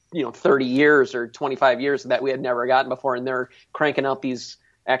 30 years or 25 years that we had never gotten before. And they're cranking out these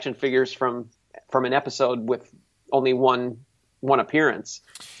action figures from an episode with only one appearance.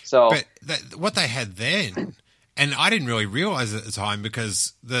 So, but what they had then, and I didn't really realize at the time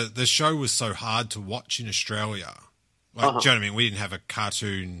because the show was so hard to watch in Australia. Do you know what I mean? We didn't have a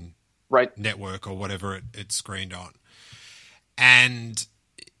Cartoon Network or whatever it screened on, and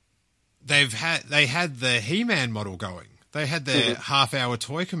they had the He-Man model going. They had their half-hour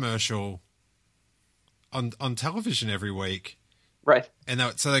toy commercial on television every week, right? And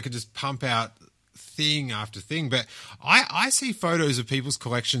so they could just pump out thing after thing. But I see photos of people's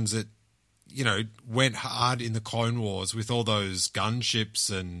collections that, went hard in the Clone Wars with all those gunships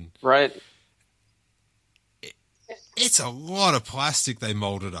and... Right. It's a lot of plastic they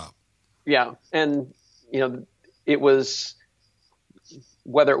molded up. Yeah. And, it was...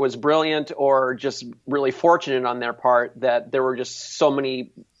 Whether it was brilliant or just really fortunate on their part that there were just so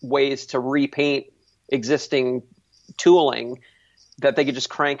many ways to repaint existing tooling that they could just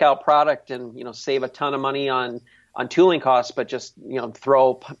crank out product and, save a ton of money on tooling costs, but just,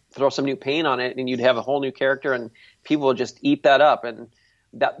 throw some new paint on it and you'd have a whole new character and people would just eat that up. And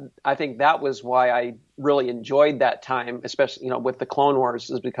I think that was why I really enjoyed that time, especially, with the Clone Wars,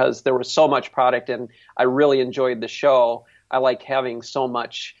 is because there was so much product and I really enjoyed the show. I like having so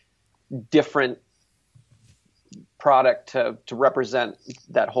much different product to represent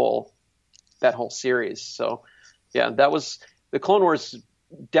that whole series. So yeah, the Clone Wars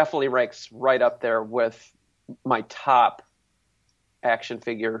definitely ranks right up there with my top action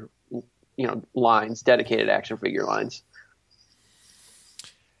figure, lines, dedicated action figure lines.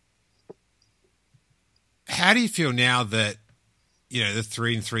 How do you feel now that, the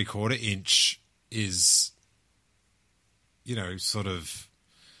 3 3/4 inch is, sort of,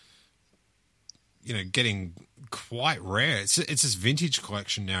 getting quite rare? It's this vintage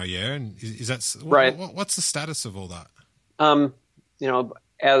collection now, yeah? And is that right? What's the status of all that?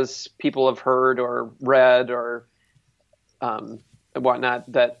 As people have heard or read or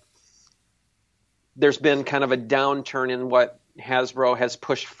whatnot, that there's been kind of a downturn in what Hasbro has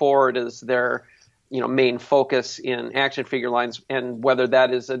pushed forward as their main focus in action figure lines, and whether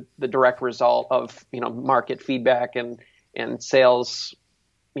that is the direct result of market feedback and sales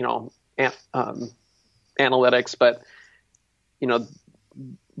analytics, but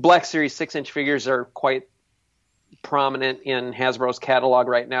Black Series 6-inch figures are quite prominent in Hasbro's catalog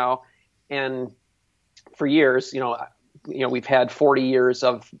right now, and for years, we've had 40 years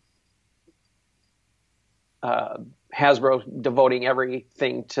of Hasbro devoting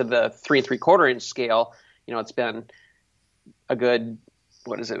everything to the 3 3/4 inch scale. It's been a good,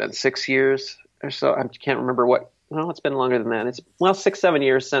 6 years or so? I can't remember what. Well, it's been longer than that. It's 6-7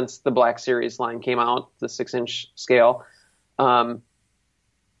 years since the Black Series line came out, the 6-inch scale. But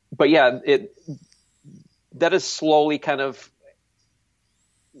yeah, that is slowly kind of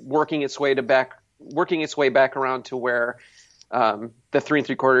working its way back around to where the 3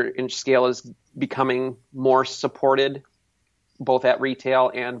 3/4 inch scale is becoming more supported, both at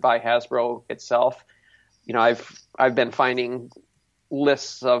retail and by Hasbro itself. I've been finding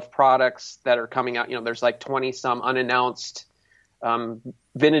lists of products that are coming out. There's like 20 some unannounced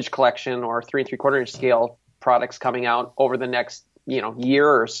vintage collection or 3 3/4 inch scale products coming out over the next year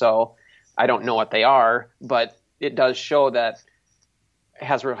or so. I don't know what they are, but it does show that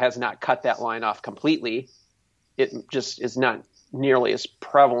Hasbro has not cut that line off completely. It just is not nearly as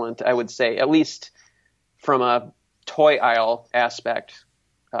prevalent, I would say, at least from a toy aisle aspect,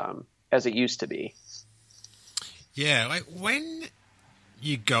 as it used to be. Yeah, like when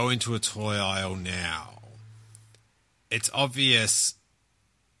you go into a toy aisle now, it's obvious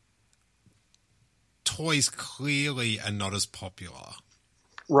toys clearly are not as popular,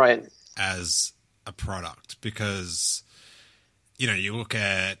 right, as a product, because you look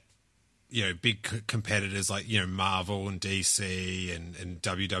at big competitors like Marvel and DC and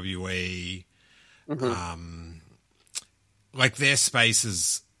WWE, like their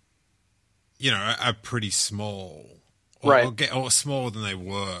spaces are pretty small, right, or smaller than they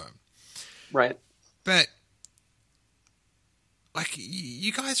were, right. But like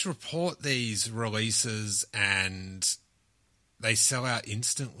you guys report these releases and they sell out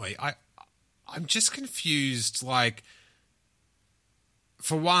instantly. I'm just confused. Like,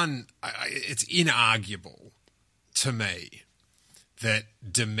 for one, it's inarguable to me that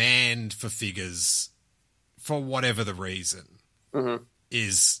demand for figures, for whatever the reason,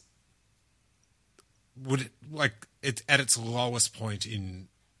 it's at its lowest point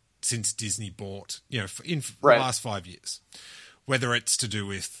since Disney bought, in the last 5 years. Whether it's to do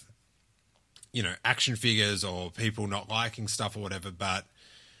with, action figures or people not liking stuff or whatever, but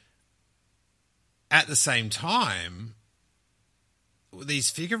at the same time, these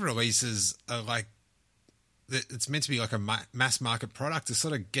figure releases are like, it's meant to be like a mass market product. It's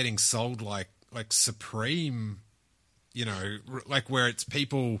sort of getting sold like Supreme, like where it's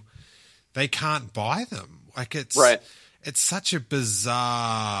people, they can't buy them. Like it's such a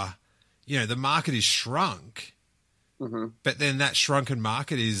bizarre, the market is shrunk, but then that shrunken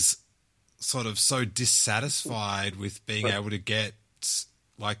market is sort of so dissatisfied with being able to get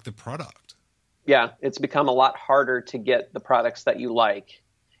like the product. Yeah, it's become a lot harder to get the products that you like,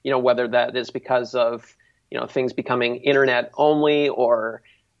 whether that is because of, things becoming internet only or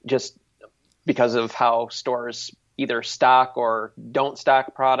just because of how stores either stock or don't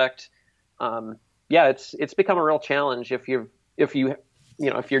stock product. It's become a real challenge if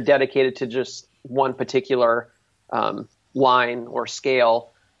you're dedicated to just one particular line or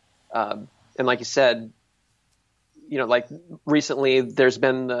scale. And like you said, like recently there's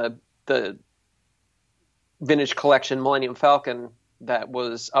been the vintage collection Millennium Falcon that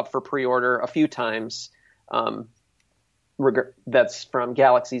was up for pre-order a few times. That's from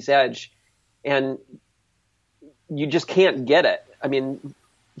Galaxy's Edge, and you just can't get it. I mean,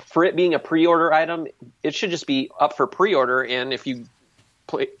 for it being a pre-order item, it should just be up for pre-order. And if you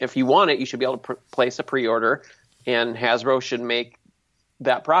want it, you should be able to place a pre-order, and Hasbro should make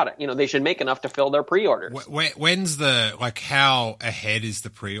that product. You know, they should make enough to fill their pre-orders. When's how ahead is the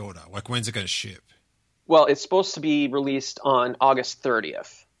pre-order? Like, when's it going to ship? Well, it's supposed to be released on August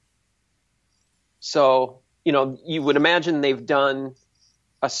 30th. So, you know, you would imagine they've done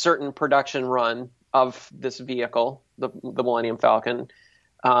a certain production run of this vehicle, the Millennium Falcon,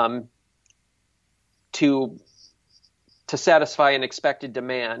 to satisfy an expected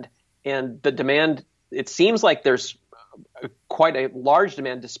demand. And the demand, it seems like there's quite a large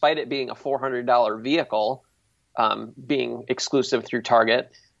demand, despite it being a $400 vehicle, being exclusive through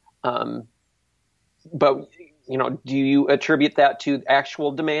Target. But, you know, do you attribute that to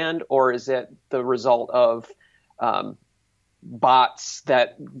actual demand, or is it the result of bots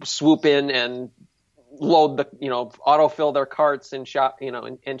that swoop in and load autofill their carts and shop,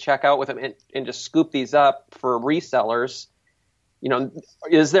 and check out with them and just scoop these up for resellers? You know,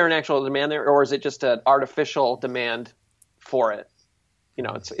 is there an actual demand there, or is it just an artificial demand for it? You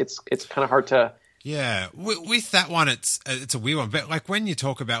know, it's kind of hard to. Yeah, with that one, it's a weird one. But like when you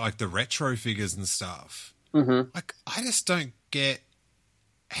talk about like the retro figures and stuff, like I just don't get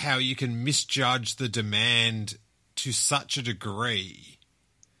how you can misjudge the demand to such a degree,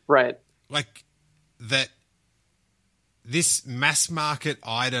 right? Like that this mass market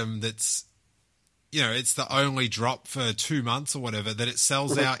item that's, you know, it's the only drop for 2 months or whatever, that it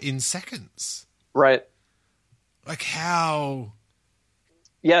sells out in seconds, right? Like how?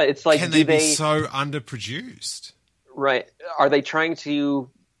 Yeah, it's like, can they be so underproduced? Right. Are they trying to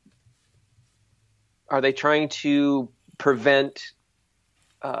prevent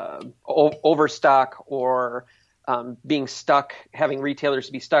overstock or being stuck, having retailers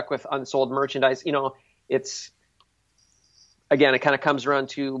be stuck with unsold merchandise? You know, it kind of comes around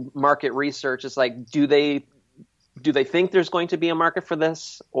to market research. It's like, do they think there's going to be a market for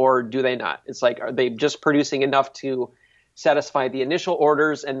this, or do they not? It's like, are they just producing enough to satisfy the initial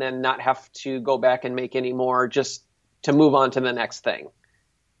orders and then not have to go back and make any more just to move on to the next thing?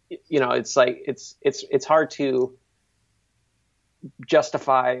 You know, it's like, it's hard to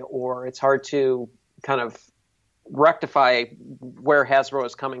justify, or it's hard to kind of rectify where Hasbro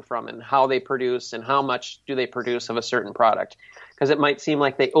is coming from and how they produce and how much do they produce of a certain product. Because it might seem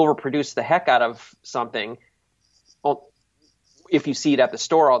like they overproduce the heck out of something if you see it at the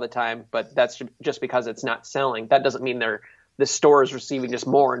store all the time, but that's just because it's not selling. That doesn't mean the store is receiving just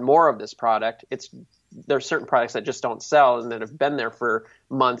more and more of this product. There are certain products that just don't sell and that have been there for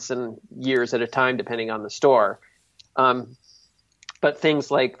months and years at a time, depending on the store. But things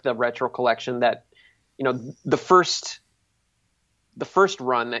like the retro collection that, you know, the first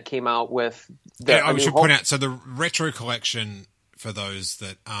run that came out with we should point out, so the retro collection, for those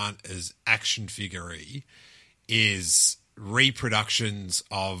that aren't as action figure-y, is reproductions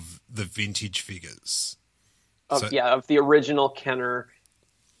of the vintage figures. Of the original Kenner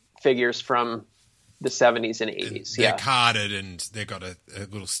figures from the 70s and 80s. They're carded and they've got a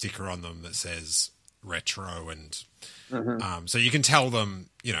little sticker on them that says retro, and so you can tell them,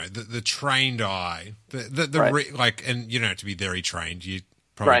 you know, the trained eye, right. And you don't have to be very trained. You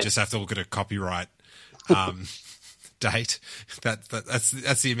probably just have to look at a copyright date.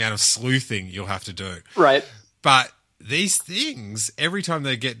 That's the amount of sleuthing you'll have to do. Right. But these things, every time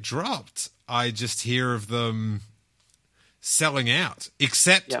they get dropped, I just hear of them selling out,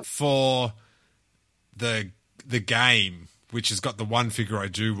 except for the game, which has got the one figure I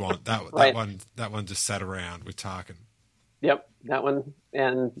do want. That one just sat around with Tarkin. Yep, that one.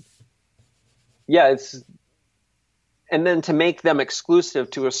 And yeah, and then to make them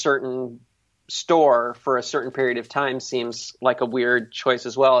exclusive to a certain store for a certain period of time seems like a weird choice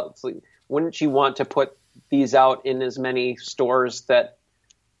as well. It's like, wouldn't you want to put these out in as many stores that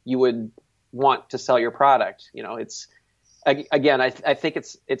you would want to sell your product? You know, it's, again, I think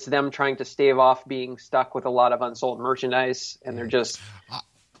it's them trying to stave off being stuck with a lot of unsold merchandise, and they're just.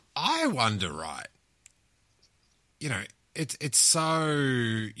 I wonder, right? You know, it's so,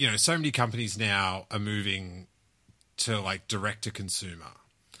 you know, so many companies now are moving to like direct to consumer,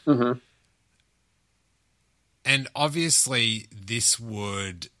 and obviously this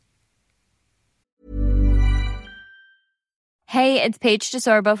would. Hey, it's Paige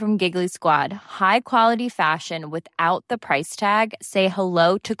DeSorbo from Giggly Squad. High quality fashion without the price tag. Say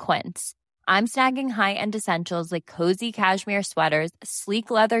hello to Quince. I'm snagging high-end essentials like cozy cashmere sweaters,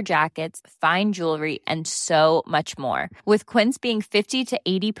 sleek leather jackets, fine jewelry, and so much more. With Quince being 50 to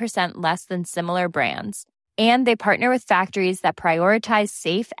 80% less than similar brands. And they partner with factories that prioritize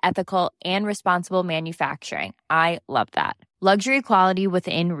safe, ethical, and responsible manufacturing. I love that. Luxury quality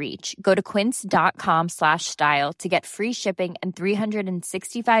within reach. Go to quince.com/style to get free shipping and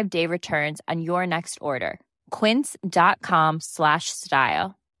 365-day returns on your next order.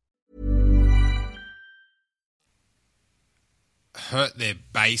 Quince.com/style. Hurt their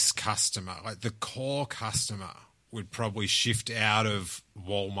base customer, like the core customer would probably shift out of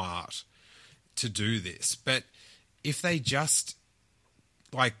Walmart to do this. But if they just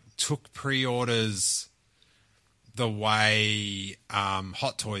like took pre-orders the way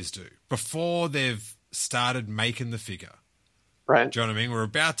Hot Toys do before they've started making the figure. Right. Do you know what I mean?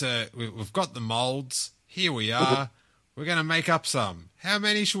 We've got the molds. Here we are. We're going to make up some. How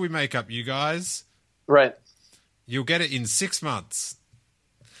many should we make up, you guys? Right. You'll get it in 6 months.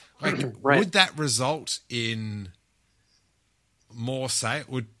 Like, right. Would that result in more sale?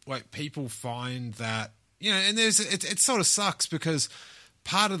 Would like people find that, you know, and it sort of sucks because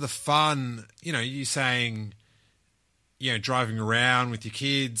part of the fun, you know, you saying, you know, driving around with your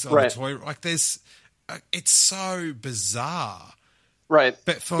kids on a toy, like it's so bizarre. Right.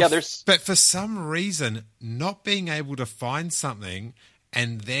 But for some reason, not being able to find something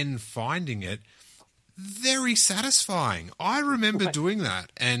and then finding it, very satisfying. I remember doing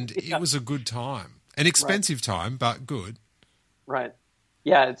that, and it was a good time. An expensive time, but good. Right.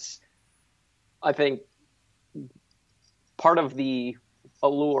 Yeah, I think part of the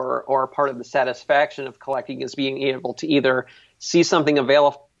allure or part of the satisfaction of collecting is being able to either see something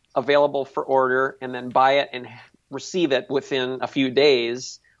available for order and then buy it and receive it within a few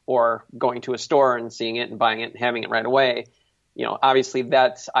days, or going to a store and seeing it and buying it and having it right away. You know, obviously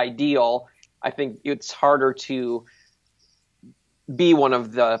that's ideal. I think it's harder to be one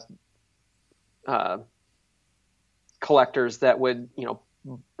of the collectors that would, you know,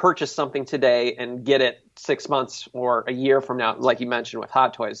 purchase something today and get it 6 months or a year from now, like you mentioned with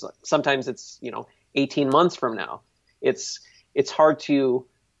Hot Toys. Sometimes it's, you know, 18 months from now. It's hard to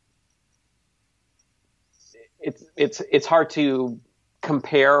it's hard to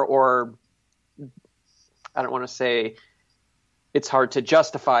compare, or I don't want to say it's hard to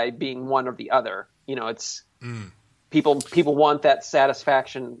justify being one or the other. You know, it's people want that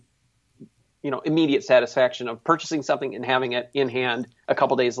satisfaction, you know, immediate satisfaction of purchasing something and having it in hand a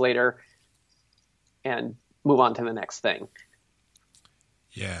couple days later and move on to the next thing.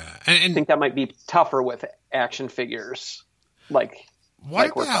 Yeah. And I think that might be tougher with action figures like we're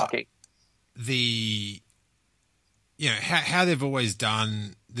talking. You know, how they've always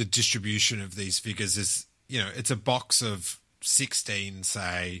done the distribution of these figures is, you know, it's a box of 16,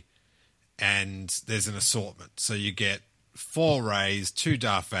 say, and there's an assortment. So you get 4 Rays, 2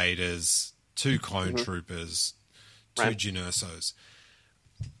 Darth Vaders, 2 Clone Troopers, 2 Jyn Ersos.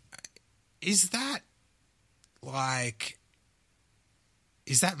 Is that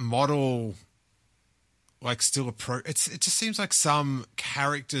model like still it just seems like some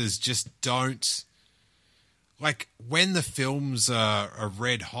characters just don't, like when the films are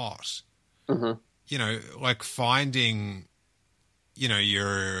red hot, you know, like finding, you know,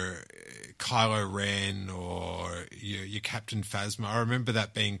 your Kylo Ren or your Captain Phasma. I remember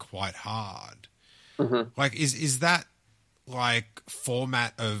that being quite hard. Like, is that like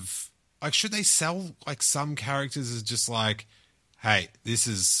format of, like, should they sell like some characters as just like, hey, this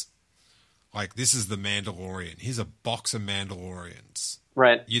is the Mandalorian. Here's a box of Mandalorians.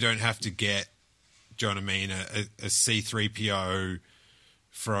 Right. You don't have to get, do you know what I mean, a C-3PO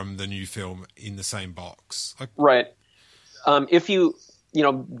from the new film in the same box. Like, right. If you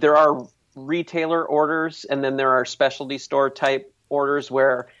know, there are retailer orders and then there are specialty store type orders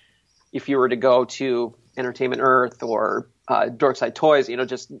where if you were to go to Entertainment Earth or Dorkside Toys, you know,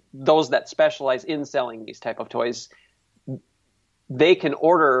 just those that specialize in selling these type of toys, they can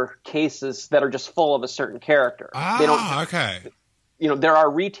order cases that are just full of a certain character. Okay. You know, there are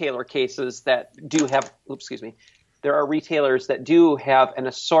retailer cases that do have, there are retailers that do have an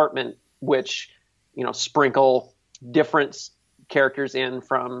assortment which, you know, sprinkle different characters in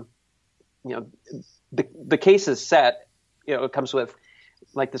from, you know, the case is set, you know, it comes with,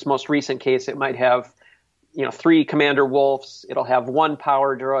 like this most recent case, it might have, you know, 3 Commander Wolves, it'll have 1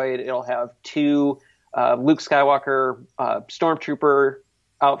 power droid, it'll have 2 Luke Skywalker Stormtrooper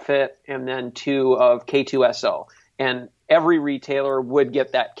outfit, and then 2 of K2SO. And every retailer would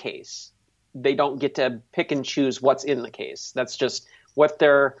get that case. They don't get to pick and choose what's in the case. That's just what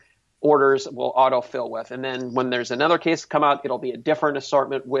their orders will autofill with. And then when there's another case come out, it'll be a different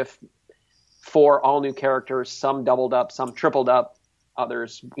assortment with 4 all new characters, some doubled up, some tripled up,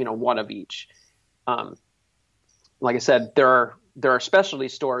 others, you know, 1 of each. Like I said, there are specialty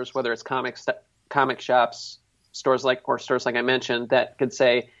stores, whether it's comic shops, stores like I mentioned, that could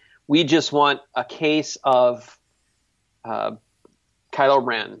say, we just want a case of Kylo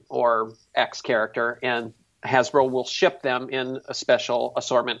Ren or X character, and Hasbro will ship them in a special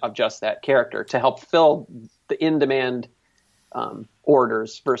assortment of just that character to help fill the in-demand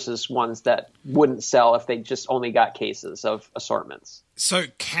orders versus ones that wouldn't sell if they just only got cases of assortments. So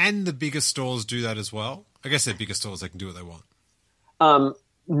can the bigger stores do that as well? I guess they're bigger stores, they can do what they want.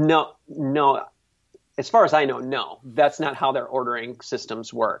 No. As far as I know, no. That's not how their ordering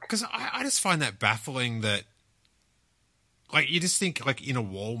systems work. Because I just find that baffling that, like, you just think, like, in a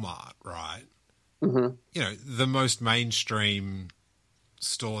Walmart, right? Mm-hmm. You know, the most mainstream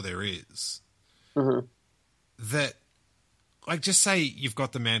store there is. Mm-hmm. That, like, just say you've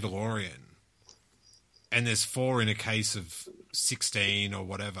got The Mandalorian and there's 4 in a case of 16 or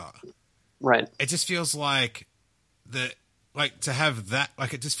whatever. Right. It just feels like to have that,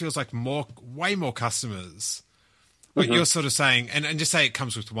 like, it just feels like way more customers. Like you're sort of saying, and just say it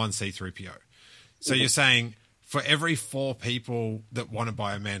comes with one C-3PO. So you're saying for every 4 people that want to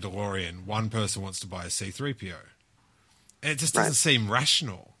buy a Mandalorian, 1 person wants to buy a C-3PO. And it just doesn't seem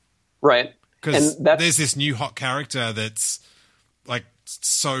rational. Right. Because there's this new hot character that's, like,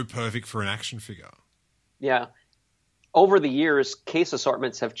 so perfect for an action figure. Yeah. Over the years, case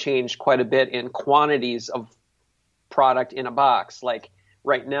assortments have changed quite a bit in quantities of product in a box. Like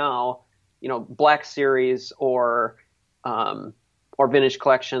right now, you know, Black Series or Vintage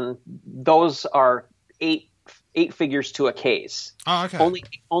Collection, those are 8 figures to a case. Oh, okay.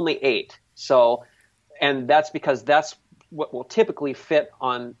 Only 8. So, and that's because that's what will typically fit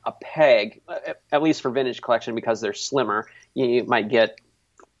on a peg, at least for Vintage Collection, because they're slimmer. You might get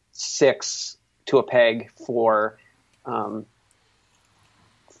 6 to a peg for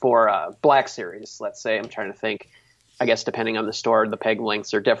Black Series, let's say. I'm trying to think. I guess depending on the store, the peg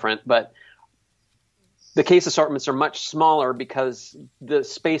lengths are different, but the case assortments are much smaller because the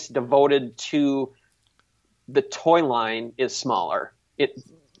space devoted to the toy line is smaller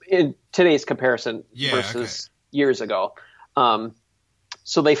in today's comparison versus years ago.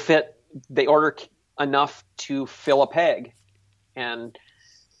 So they order enough to fill a peg, and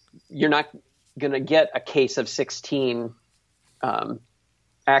you're not going to get a case of 16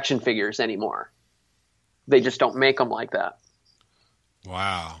 action figures anymore. They just don't make them like that.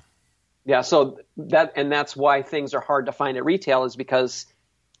 Wow. Yeah. So that's why things are hard to find at retail, is because,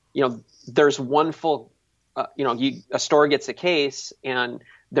 you know, there's one full, a store gets a case and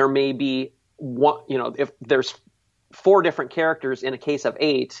there may be one, you know, if there's 4 different characters in a case of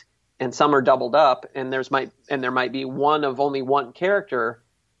 8 and some are doubled up and there might be one of only one character,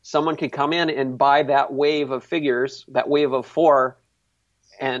 someone could come in and buy that wave of figures, that wave of 4,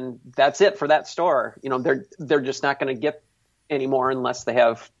 and that's it for that store. You know, they're just not going to get any more unless they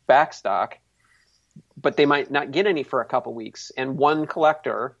have back stock, but they might not get any for a couple weeks. And one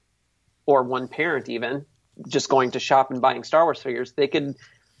collector or one parent, even just going to shop and buying Star Wars figures, they could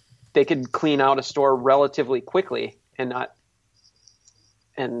clean out a store relatively quickly and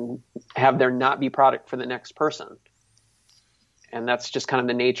have there not be product for the next person. And that's just kind of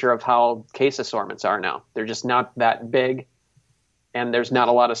the nature of how case assortments are now. They're just not that big. And there's not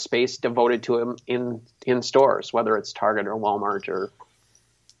a lot of space devoted to them in stores, whether it's Target or Walmart or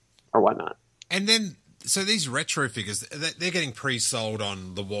whatnot. And then, so these retro figures, they're getting pre-sold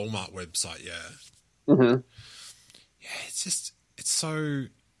on the Walmart website, yeah? Mm-hmm. Yeah, it's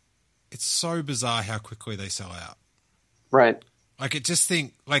so bizarre how quickly they sell out. Right. Like, you just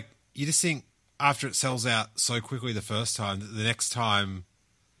think after it sells out so quickly the first time, the next time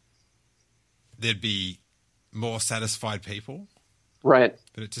there'd be more satisfied people. Right.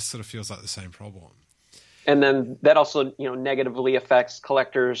 But it just sort of feels like the same problem. And then that also, you know, negatively affects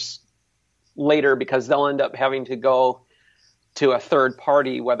collectors later, because they'll end up having to go to a third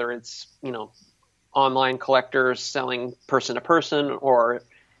party, whether it's, you know, online collectors selling person to person, or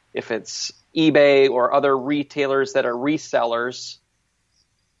if it's eBay or other retailers that are resellers,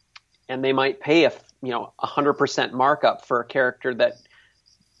 and they might pay 100% markup for a character that,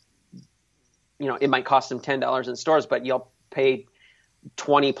 you know, it might cost them $10 in stores, but you'll pay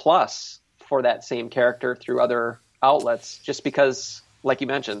 20 plus for that same character through other outlets, just because, like you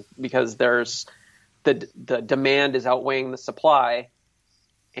mentioned, because there's the demand is outweighing the supply,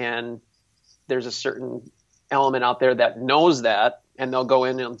 and there's a certain element out there that knows that, and they'll go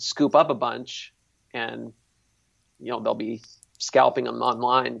in and scoop up a bunch, and, you know, they'll be scalping them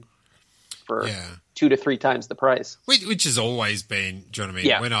online for 2 to 3 times the price. Which has always been, do you know what I mean?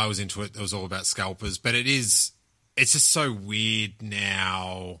 Yeah. When I was into it, it was all about scalpers, but it's just so weird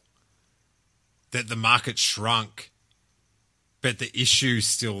now that the market shrunk, but the issue's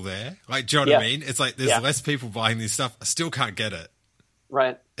still there. Like, do you know what I mean? It's like there's less people buying this stuff. I still can't get it.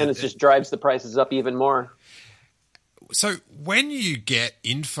 Right. And it just drives the prices up even more. So when you get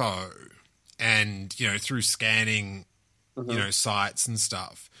info and, through scanning, sites and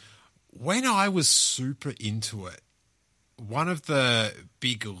stuff, when I was super into it, one of the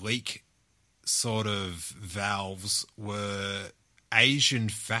big leak sort of valves were Asian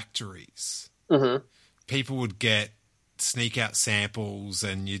factories. Mm-hmm. People would sneak out samples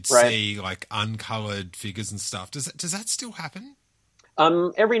and you'd Right. see like uncolored figures and stuff. Does that still happen?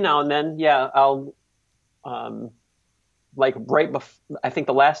 Every now and then, yeah, I'll, like right before, I think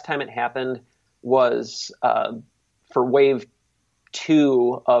the last time it happened was, for wave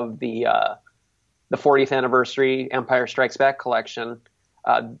 2 of the 40th anniversary Empire Strikes Back collection.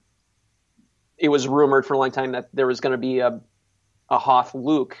 It was rumored for a long time that there was going to be a Hoth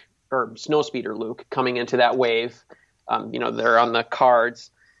Luke or Snowspeeder Luke coming into that wave. They're on the cards.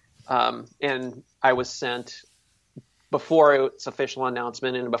 And I was sent, before its official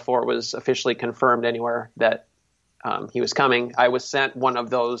announcement and before it was officially confirmed anywhere that he was coming, I was sent one of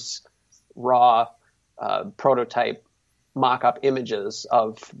those raw prototype mock-up images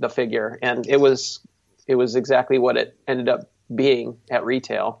of the figure, and it was exactly what it ended up being at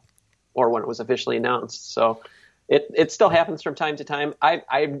retail or when it was officially announced. So it still happens from time to time.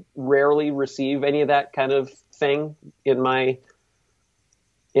 I rarely receive any of that kind of thing in my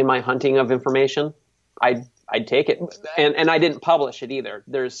hunting of information. I'd take it, and I didn't publish it either.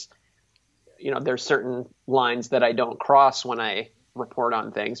 There's certain lines that I don't cross when I report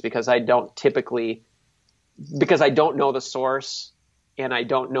on things because I don't know the source and I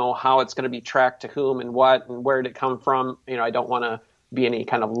don't know how it's going to be tracked to whom and what and where did it come from. I don't want to be in any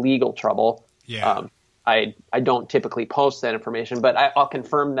kind of legal trouble. Yeah. I don't typically post that information, but I'll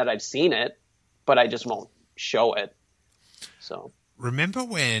confirm that I've seen it, but I just won't show it. So remember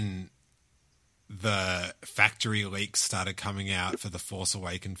when the factory leaks started coming out for the Force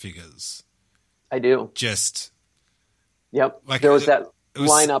Awakens figures? I do. Like there was that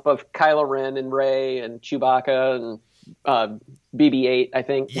lineup of Kylo Ren and Rey and Chewbacca and BB-8, I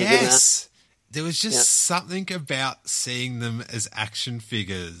think. Yes. There was just something about seeing them as action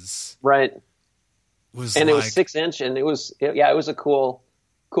figures. Right. It was 6-inch, and it was a cool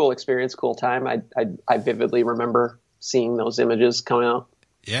experience, cool time. I vividly remember seeing those images coming out.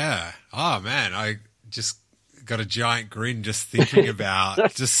 Yeah. Oh man, I just got a giant grin just thinking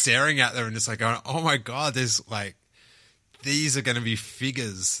about, just staring at them and just like going, oh my God, there's like, these are going to be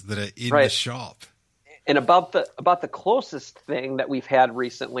figures that are in the shop. And about the closest thing that we've had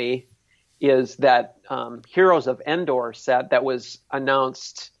recently is that Heroes of Endor set that was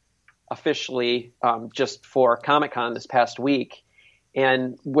announced officially just for Comic-Con this past week.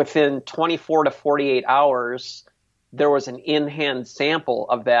 And within 24 to 48 hours, there was an in-hand sample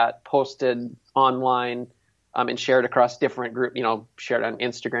of that posted online and shared across different groups, shared on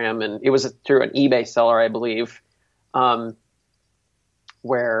Instagram. And it was through an eBay seller, I believe,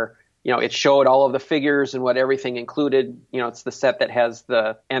 where, it showed all of the figures and what everything included. It's the set that has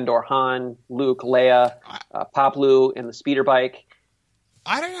the Endor Han, Luke, Leia, Papu, and the speeder bike.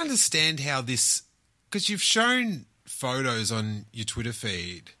 I don't understand how this, because you've shown photos on your Twitter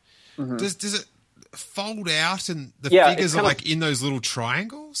feed. Mm-hmm. Does it fold out and the figures are like in those little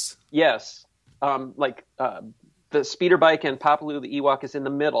triangles? Yes. The speeder bike and Papu, the Ewok, is in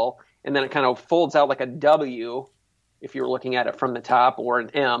the middle, and then it kind of folds out like a W if you're looking at it from the top, or an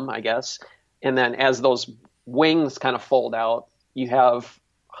M, I guess. And then as those wings kind of fold out, you have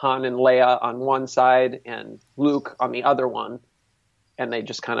Han and Leia on one side and Luke on the other one. And they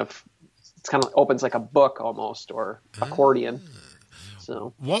just kind of opens like a book almost, or accordion.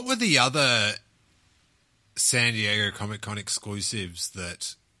 So, what were the other San Diego Comic-Con exclusives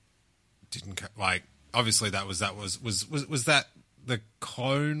that didn't obviously that was that the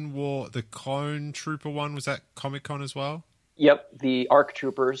Clone War, the Clone Trooper one, was that Comic-Con as well? Yep, the ARC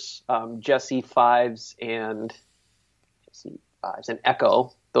Troopers, Jesse Fives and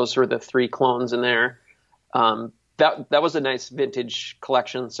Echo. Those were the 3 clones in there. That was a nice vintage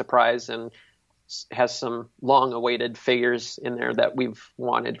collection surprise, and has some long-awaited figures in there that we've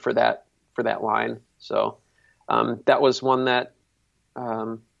wanted for that line. So that was one that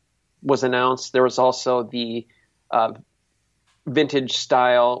was announced. There was also the vintage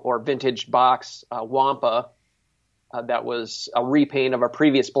style or vintage box Wampa that was a repaint of a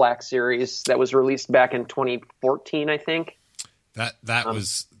previous Black Series that was released back in 2014, I think. That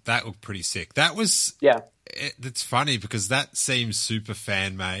looked pretty sick. That was It's funny because that seems super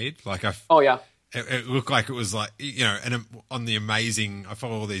fan made. It looked like it was like, and on the amazing, I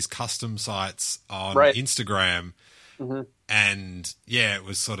follow all these custom sites on Instagram. Mm-hmm. And it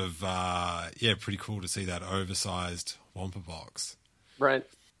was sort of, pretty cool to see that oversized Wampa box. Right.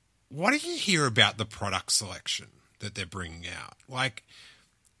 What do you hear about the product selection? that they're bringing out. Like,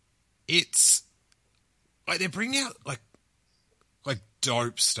 it's like they're bringing out like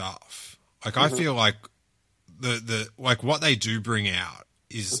dope stuff. Like, I feel like the like what they do bring out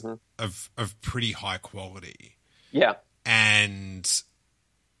is of pretty high quality. Yeah.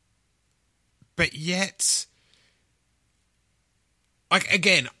 But yet, like,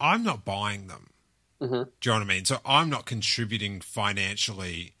 again, I'm not buying them. Do you know what I mean? So I'm not contributing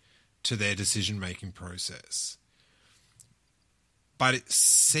financially to their decision-making process. But it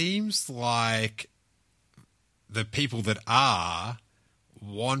seems like the people that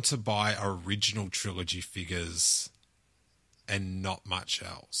want to buy original trilogy figures and not much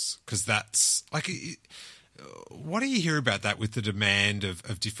else. Because that's, like, what do you hear about that with the demand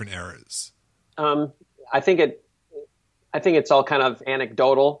of different eras? I think it's all kind of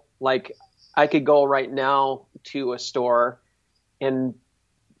anecdotal. Like, I could go right now to a store and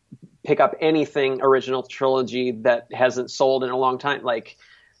pick up anything original trilogy that hasn't sold in a long time, like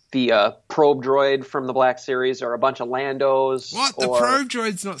the Probe Droid from the Black Series, or a bunch of Landos. What? The Probe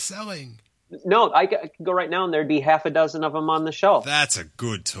Droid's not selling? No, I could go right now and there'd be half a dozen of them on the shelf. That's a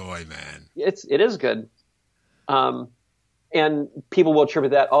good toy, man. It is good. And people will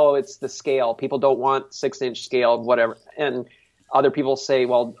attribute that, it's the scale. People don't want 6-inch scaled, whatever. And other people say,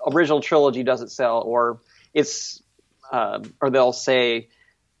 well, original trilogy doesn't sell, or it's, or they'll say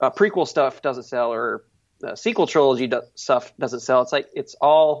prequel stuff doesn't sell, or sequel trilogy stuff doesn't sell. It's like, it's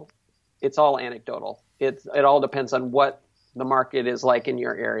all anecdotal. It all depends on what the market is like in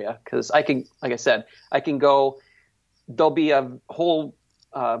your area. Cause like I said, I can go, there'll be a whole,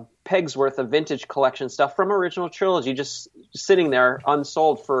 peg's worth of vintage collection stuff from original trilogy just sitting there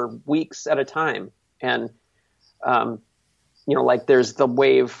unsold for weeks at a time. And, like there's the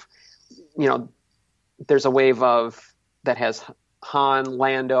wave, there's a wave of that has Han,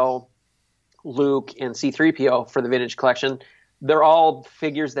 Lando, Luke, and C-3PO for the vintage collection. They're all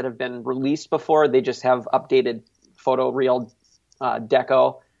figures that have been released before. They just have updated photoreal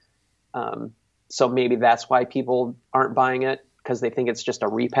deco. So maybe that's why people aren't buying it, because they think it's just a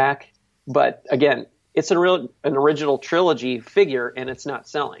repack. But again, it's an original trilogy figure, and it's not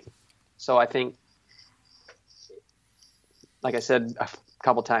selling. So I think, like I said a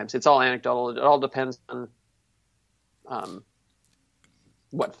couple times, it's all anecdotal. It all depends on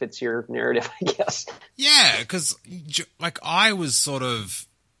what fits your narrative, I guess. Yeah, because like I was sort of,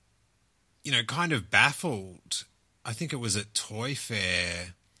 kind of baffled. I think it was at Toy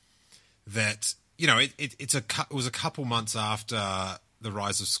Fair that, it was a couple months after The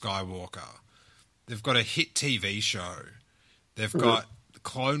Rise of Skywalker. They've got a hit TV show. They've got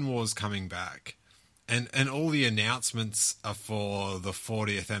Clone Wars coming back. And all the announcements are for the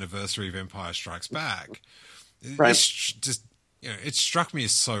 40th anniversary of Empire Strikes Back. Right. This just, it struck me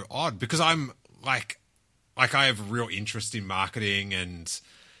as so odd, because I'm like I have a real interest in marketing and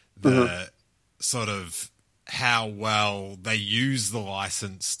the sort of how well they use the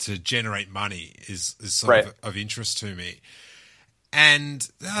license to generate money is sort of interest to me. And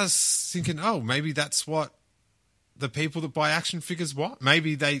I was thinking, maybe that's what the people that buy action figures want.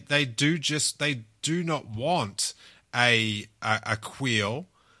 Maybe they do not want a Quill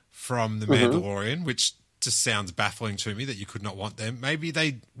from The Mandalorian, which just sounds baffling to me that you could not want them. Maybe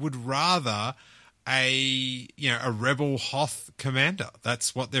they would rather a Rebel Hoth commander.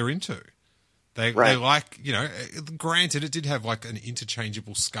 That's what they're into. They like, granted it did have like an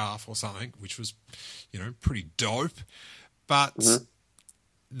interchangeable scarf or something, which was, pretty dope. But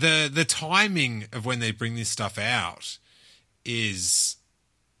the timing of when they bring this stuff out is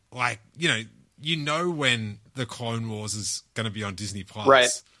like, when the Clone Wars is going to be on Disney Plus. Right.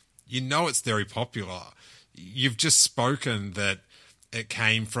 It's very popular. You've just spoken that it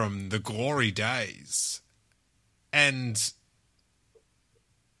came from the glory days. And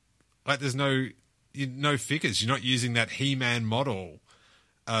like, there's no figures. You're not using that He-Man model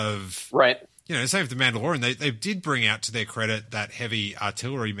of... Right. Same with the Mandalorian. They did bring out, to their credit, that heavy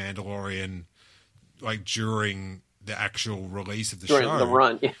artillery Mandalorian, like, during the actual release of the show. During the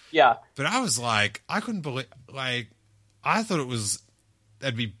run, yeah. But I was like, I couldn't believe... Like, I thought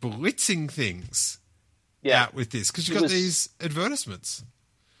they'd be blitzing things out with this, because you got these advertisements.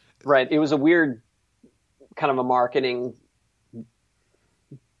 Right. It was a weird kind of a marketing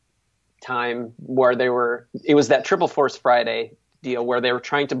time where it was that Triple Force Friday deal where they were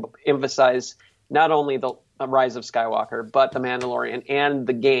trying to emphasize not only the Rise of Skywalker, but the Mandalorian and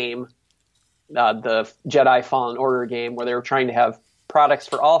the game, the Jedi Fallen Order game, where they were trying to have products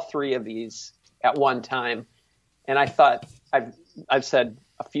for all three of these at one time. And I thought, I've said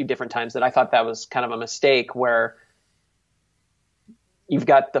a few different times that I thought that was kind of a mistake, where you've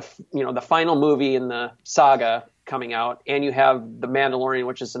got the final movie in the saga coming out, and you have The Mandalorian,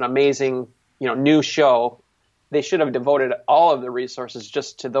 which is an amazing, new show. They should have devoted all of the resources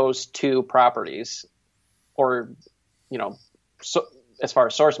just to those two properties, or, so, as far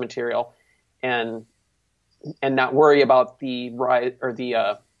as source material, and not worry about the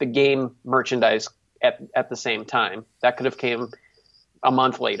game merchandise at the same time. That could have came a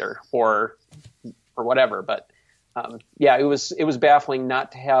month later or whatever. But it was baffling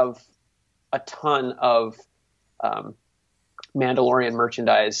not to have a ton of Mandalorian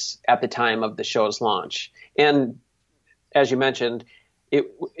merchandise at the time of the show's launch. And as you mentioned,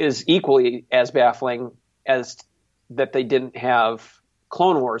 it is equally as baffling as that they didn't have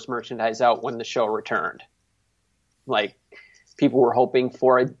Clone Wars merchandise out when the show returned. Like, people were hoping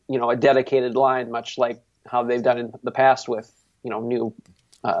for a dedicated line, much like how they've done in the past with new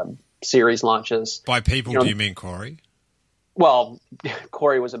series launches. By people, do you mean Corey? Well,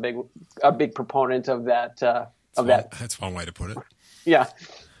 Corey was a big proponent of that. That's one way to put it. Yeah,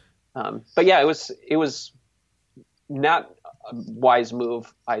 but yeah, it was not a wise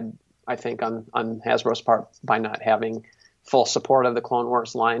move, I think, on Hasbro's part by not having full support of the Clone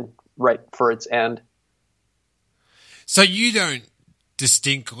Wars line right for its end. So you don't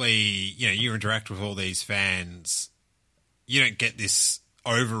distinctly, you interact with all these fans, you don't get this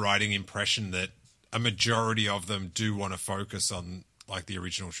overriding impression that a majority of them do want to focus on like the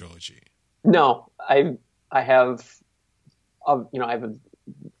original trilogy. No, I have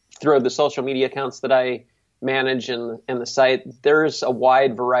through the social media accounts that I manage and the site, there's a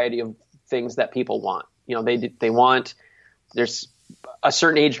wide variety of things that people want. They want, there's a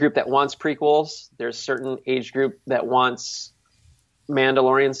certain age group that wants prequels. There's a certain age group that wants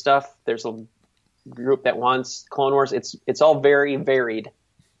Mandalorian stuff. There's a group that wants Clone Wars. It's all very varied,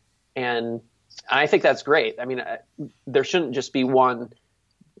 and I think that's great. I mean, there shouldn't just be one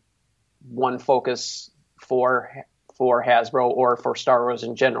focus for Hasbro or for Star Wars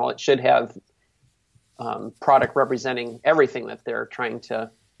in general. It should have product representing everything that they're trying to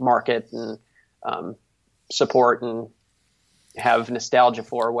market and support and have nostalgia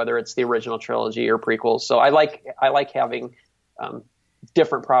for, whether it's the original trilogy or prequels. So I like having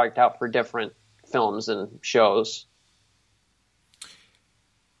different product out for different films and shows.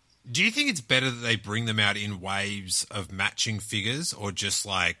 Do you think it's better that they bring them out in waves of matching figures, or just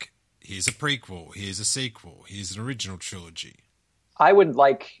like, here's a prequel, here's a sequel, here's an original trilogy? I would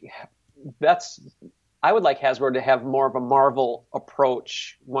like Hasbro to have more of a Marvel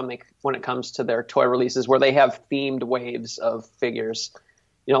approach when it comes to their toy releases, where they have themed waves of figures.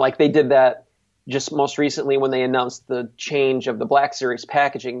 Like they did that just most recently when they announced the change of the Black Series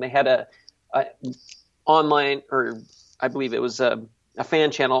packaging. They had a online, or I believe it was a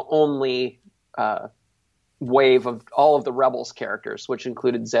fan channel only wave of all of the Rebels characters, which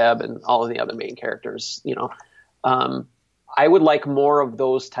included Zeb and all of the other main characters. I would like more of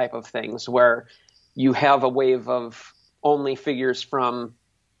those type of things where you have a wave of only figures from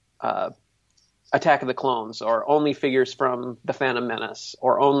Attack of the Clones, or only figures from The Phantom Menace,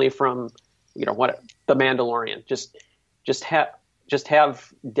 or only from The Mandalorian. Just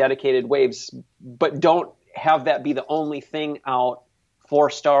have dedicated waves, but don't have that be the only thing out for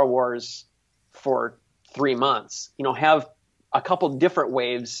Star Wars for 3 months. Have a couple different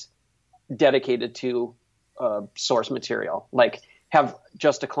waves dedicated to source material. Like, have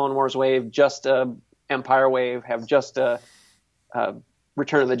just a Clone Wars wave, just a Empire wave, have just a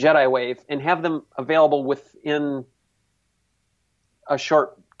Return of the Jedi wave, and have them available within a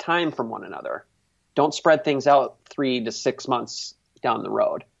short time from one another. Don't spread things out 3 to 6 months down the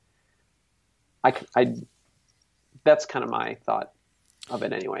road. That's kind of my thought of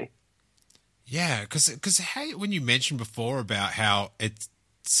it anyway. Yeah, because when you mentioned before about how it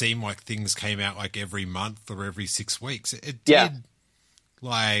seemed like things came out like every month or every 6 weeks, it did. Yeah.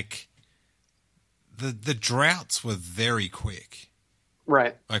 Like the droughts were very quick.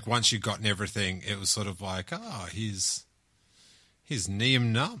 Right. Like once you'd gotten everything, it was sort of like, oh, here's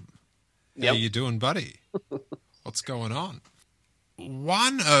Neum Num. How you doing, buddy? What's going on?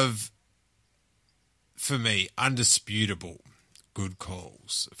 One of, for me, undisputable good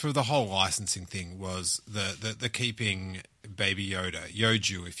calls for the whole licensing thing was the keeping Baby Yoda,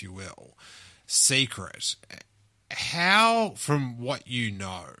 Yoju, if you will, secret. How, from what you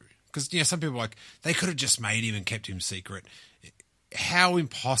know, because some people are like, they could have just made him and kept him secret. How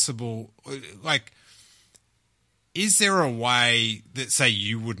impossible, like, is there a way that, say,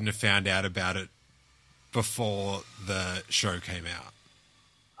 you wouldn't have found out about it before the show came out?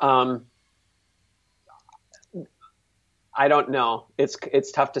 I don't know.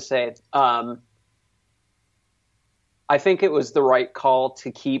 It's tough to say. I think it was the right call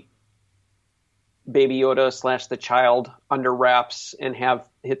to keep Baby Yoda / the child under wraps and have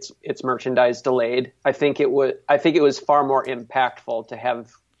its merchandise delayed. I think it was far more impactful to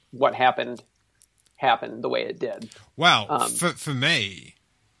have what happened happen the way it did. Well, for me,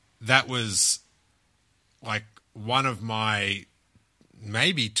 that was like one of my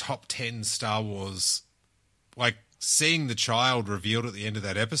maybe top 10 Star Wars, like seeing the child revealed at the end of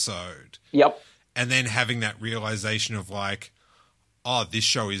that episode. Yep. And then having that realization of like, oh, this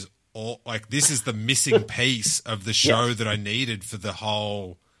show is all like, this is the missing piece of the show that I needed for the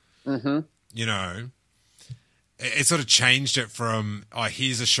whole, you know, it sort of changed it from, oh,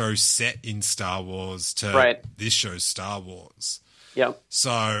 here's a show set in Star Wars to this show's Star Wars. Yep.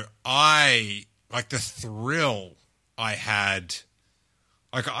 So I, like the thrill I had,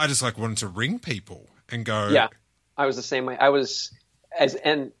 like I just like wanted to ring people and go. Yeah, I was the same way.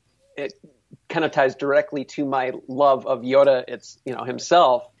 And it kind of ties directly to my love of Yoda. It's,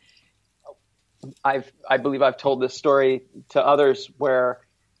 himself. I believe I've told this story to others where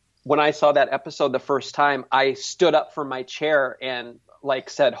when I saw that episode the first time, I stood up from my chair and like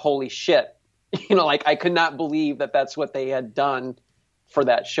said, holy shit, like I could not believe that that's what they had done for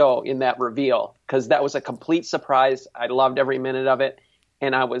that show in that reveal. 'Cause that was a complete surprise. I loved every minute of it.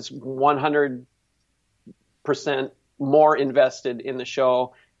 And I was 100% more invested in the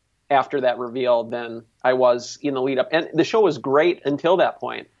show after that reveal than I was in the lead up. And the show was great until that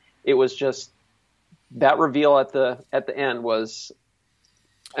point. It was just that reveal at the end was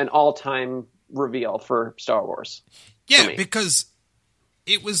an all-time reveal for Star Wars. Yeah, because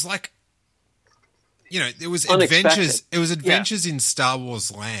it was like, it was unexpected. adventures in Star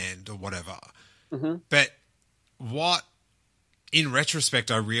Wars land or whatever. Mm-hmm. But what, in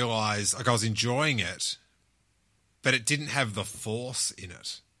retrospect, I realized, like I was enjoying it, but it didn't have the Force in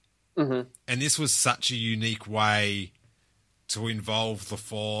it. Mm-hmm. And this was such a unique way to involve the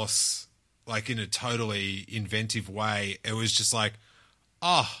Force, like in a totally inventive way. It was just like,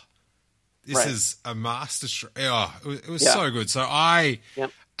 oh, this is a masterstroke. Oh, it was so good. So I do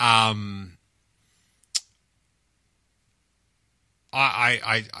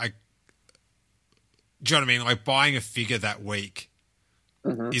you know what I mean? Like buying a figure that week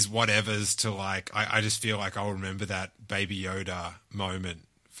is whatever's to like, I just feel like I'll remember that Baby Yoda moment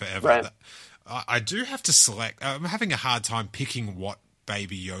forever. Right. I do have to select. I'm having a hard time picking what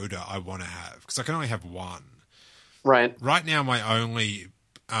Baby Yoda I want to have because I can only have one. Right. Right now, my only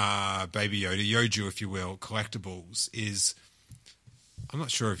Baby Yoda, Yoju, if you will, collectibles is, I'm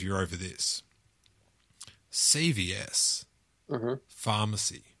not sure if you're over this, CVS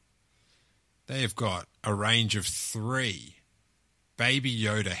Pharmacy. They have got a range of 3 Baby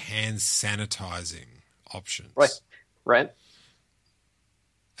Yoda hand sanitizing options. Right.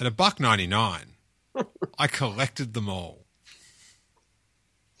 At $1.99, I collected them all.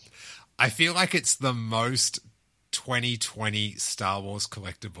 I feel like it's the most 2020 Star Wars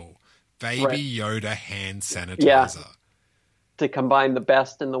collectible. Baby Yoda hand sanitizer. Yeah. To combine the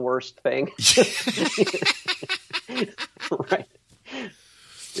best and the worst thing. Right.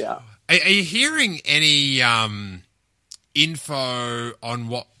 Yeah. Are you hearing any info on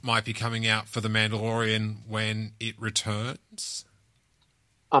what might be coming out for The Mandalorian when it returns?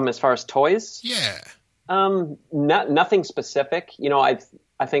 As far as toys? Yeah. Nothing specific. I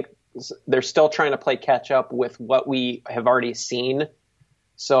think they're still trying to play catch up with what we have already seen.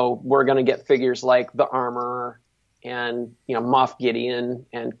 So we're going to get figures like the armor and, Moff Gideon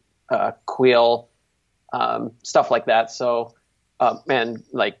and Quill, stuff like that. So, and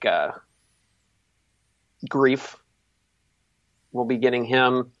like Grief, we'll be getting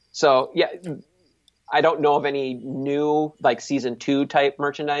him. So, yeah, I don't know of any new like season 2 type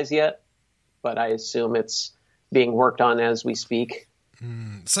merchandise yet, but I assume it's being worked on as we speak.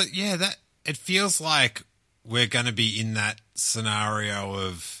 So yeah, that it feels like we're going to be in that scenario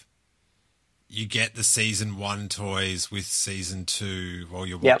of you get the season 1 toys with season 2 while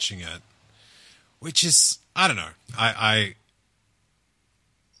you're watching it, which is, I don't know.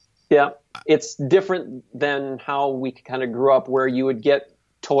 Yeah, it's different than how we kind of grew up where you would get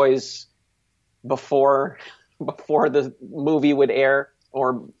toys before the movie would air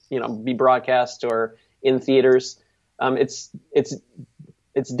or, be broadcast or in theaters.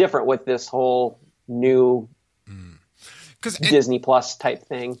 It's different with this whole new Disney Plus type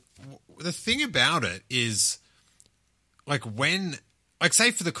thing. The thing about it is, like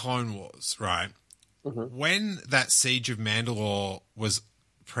say for the Clone Wars, right? Mm-hmm. When that Siege of Mandalore was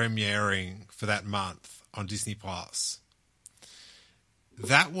premiering for that month on Disney Plus,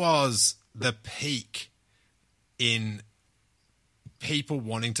 that was the peak in people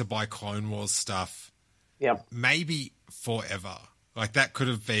wanting to buy Clone Wars stuff. Yeah, maybe forever. Like that could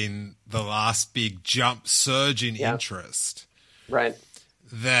have been the last big surge in interest. Right.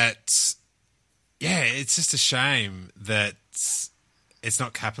 That, it's just a shame that it's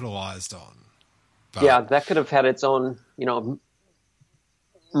not capitalized on. But, yeah, that could have had its own,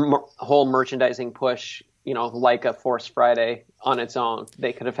 whole merchandising push, like a Force Friday on its own.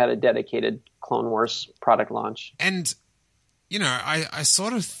 They could have had a dedicated Clone Wars product launch. And, I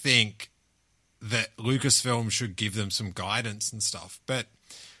sort of think that Lucasfilm should give them some guidance and stuff, but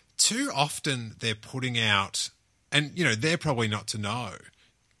too often they're putting out, and, they're probably not to know,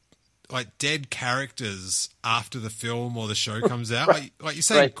 like dead characters after the film or the show comes out. Right. Like you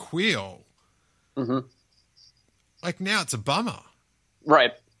say, Right. Quill. Mm-hmm. Like now it's a bummer.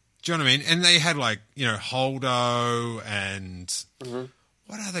 Right. Do you know what I mean? And they had like, Holdo and Mm-hmm.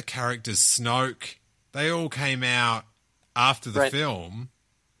 what other characters? Snoke. They all came out after the Right. film.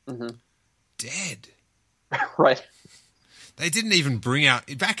 Mm-hmm. Dead. Right. They didn't even bring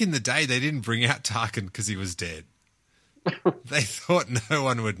out, back in the day, they didn't bring out Tarkin because he was dead. They thought no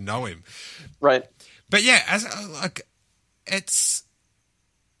one would know him. Right. But yeah, it's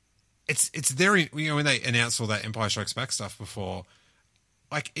very, when they announced all that Empire Strikes Back stuff before,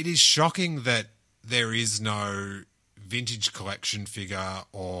 like it is shocking that there is no vintage collection figure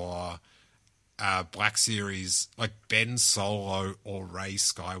or Black Series like Ben Solo or Rey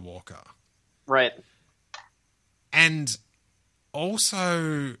Skywalker. Right. And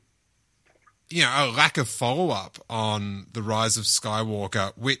also, a lack of follow-up on The Rise of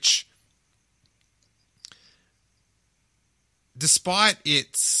Skywalker, which, despite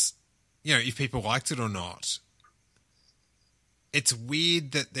its, if people liked it or not, it's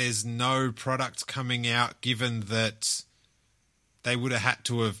weird that there's no product coming out, given that they would have had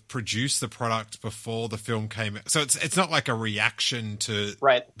to have produced the product before the film came out. So it's not like a reaction to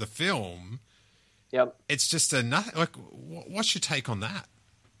Right. the film. Yep. It's just nothing. Like, what's your take on that?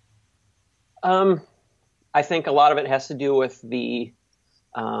 I think a lot of it has to do with the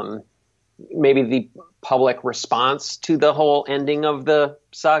maybe the public response to the whole ending of the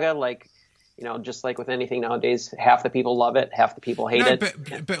saga. Like, just like with anything nowadays, half the people love it, half the people hate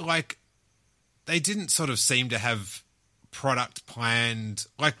it. But like, they didn't sort of seem to have product planned.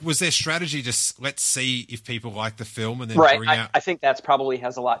 Like, was their strategy just let's see if people like the film and then right? bring out? I think that's probably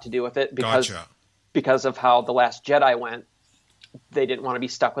has a lot to do with it Gotcha. because of how The Last Jedi went. They didn't want to be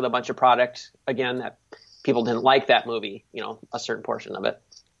stuck with a bunch of product again that people didn't like that movie, a certain portion of it.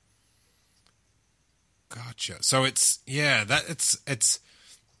 Gotcha. So it's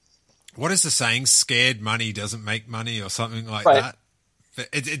what is the saying? Scared money doesn't make money, or something like Right. that. But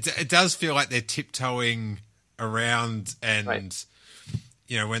it does feel like they're tiptoeing around, and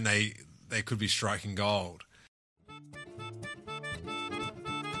Right. when they could be striking gold.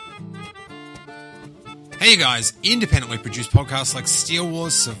 Hey guys, independently produced podcasts like Steele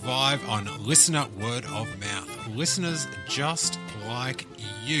Wars survive on listener word of mouth. Listeners just like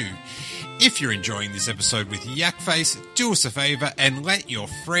you. If you're enjoying this episode with Yakface, do us a favor and let your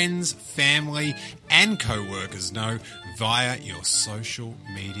friends, family, and co-workers know via your social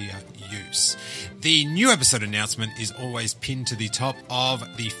media use. The new episode announcement is always pinned to the top of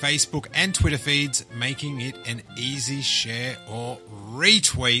the Facebook and Twitter feeds, making it an easy share or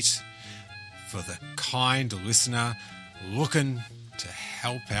retweet for the kind listener looking to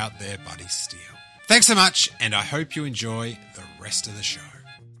help out their buddy Steele. Thanks so much, and I hope you enjoy the rest of the show.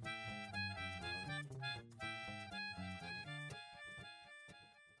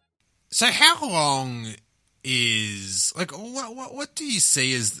 So how long is, like, what do you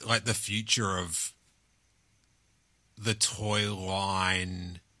see as, like, the future of the toy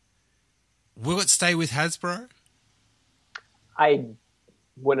line? Will it stay with Hasbro? I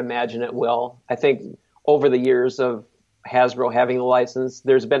would imagine it will. I think over the years of Hasbro having the license,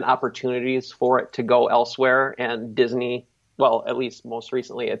 there's been opportunities for it to go elsewhere, and Disney, well, at least most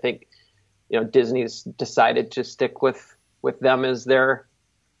recently, I think, Disney's decided to stick with them as their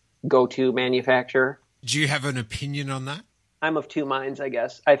go-to manufacturer. Do you have an opinion on that? I'm of two minds, I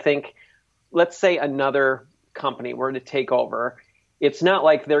guess. I think, let's say another company were to take over, it's not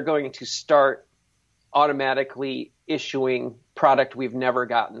like they're going to start automatically issuing product we've never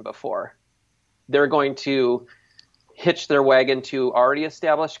gotten before. They're going to hitch their wagon to already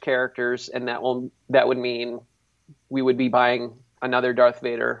established characters, and that would mean we would be buying another Darth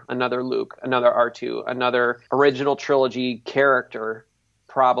Vader, another Luke, another R2, another original trilogy character,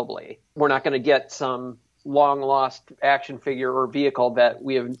 probably. We're not going to get some long-lost action figure or vehicle that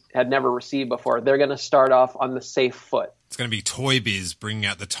we had never received before. They're going to start off on the safe foot. It's going to be Toy Biz bringing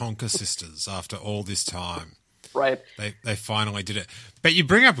out the Tonka sisters after all this time. Right. They finally did it. But you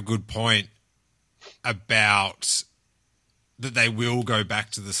bring up a good point about that they will go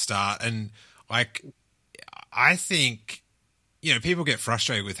back to the start. And like, I think, people get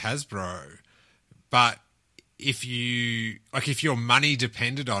frustrated with Hasbro, but if your money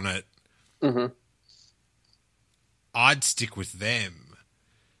depended on it, mm-hmm. I'd stick with them,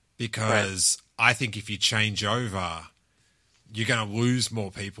 because I think if you change over, you're going to lose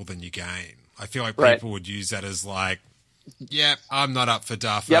more people than you gain. I feel like people would use that as like, yeah, I'm not up for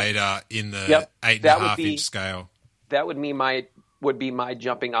Darth Vader in the 8.5-inch scale. That would be my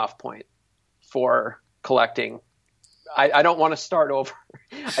jumping off point for collecting. I don't want to start over.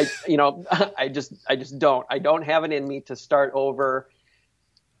 I just don't. I don't have it in me to start over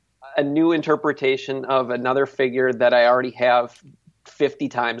a new interpretation of another figure that I already have 50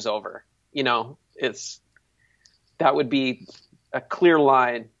 times over. That would be a clear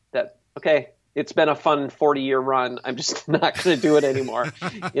line that, okay, it's been a fun 40-year run. I'm just not going to do it anymore.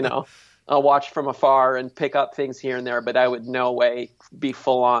 I'll watch from afar and pick up things here and there, but I would no way be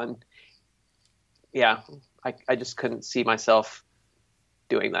full on. Yeah, I just couldn't see myself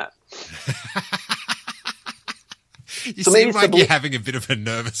doing that. You seem like you're having a bit of a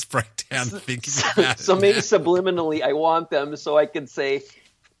nervous breakdown thinking about it. So maybe subliminally I want them so I could say,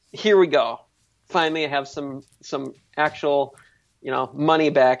 here we go. Finally I have some actual, money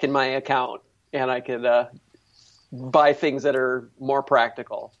back in my account, and I could buy things that are more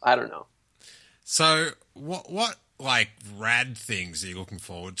practical. I don't know. So what like rad things are you looking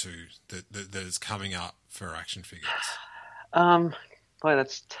forward to that is coming up for action figures? Boy,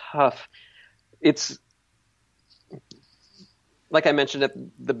 that's tough. It's like I mentioned at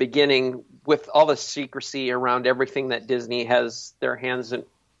the beginning, with all the secrecy around everything that Disney has their hands in,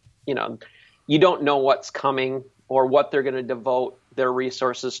 you don't know what's coming or what they're going to devote their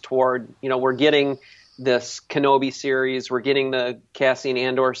resources toward. We're getting this Kenobi series. We're getting the Cassian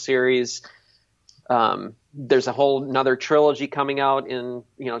Andor series. There's a whole another trilogy coming out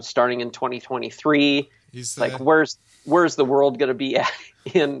starting in 2023. Like, where's the world going to be at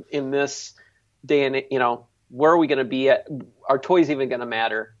in this day and, where are we going to be at? Are toys even going to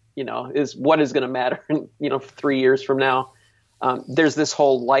matter? What is going to matter in, 3 years from now? There's this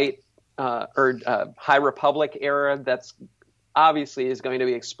whole High Republic era that's obviously is going to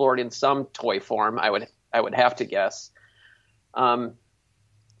be explored in some toy form. I would have to guess.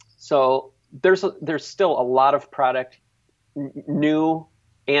 So there's still a lot of product, new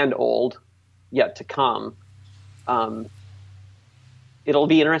and old, yet to come. It'll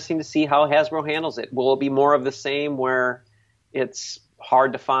be interesting to see how Hasbro handles it. Will it be more of the same, where it's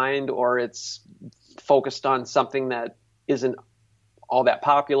hard to find, or it's focused on something that isn't all that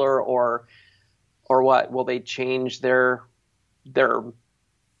popular, or what? Will they change their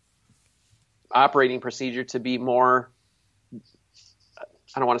operating procedure to be more,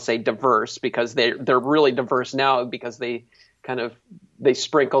 I don't want to say diverse, because they're really diverse now, because they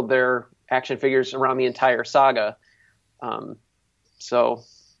sprinkled their action figures around the entire saga. So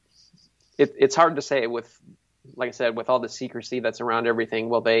it's hard to say with, like I said, with all the secrecy that's around everything.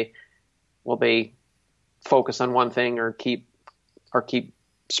 Will they focus on one thing, or keep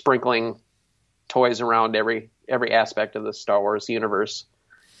sprinkling toys around every aspect of the Star Wars universe?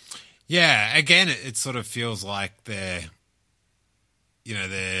 Yeah, again, it sort of feels like they're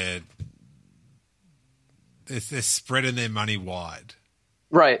spreading their money wide.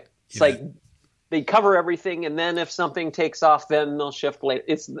 Right. It's like they cover everything, and then if something takes off, then they'll shift later.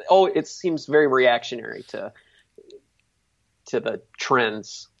 It seems very reactionary to the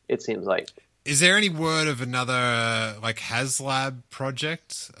trends, it seems like. Is there any word of another HasLab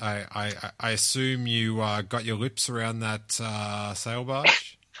project? I assume you got your lips around that sail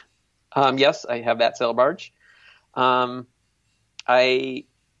barge? Yes, I have that sail barge. I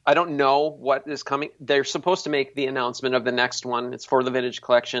don't know what is coming. They're supposed to make the announcement of the next one. It's for the Vintage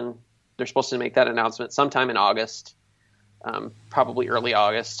Collection. They're supposed to make that announcement sometime in August, probably early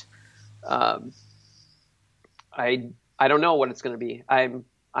August. I don't know what it's going to be. I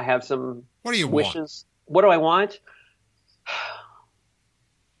have some What do you wishes. What do I want?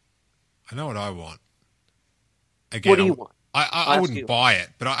 I know what I want. Again, what do you want? I wouldn't buy it,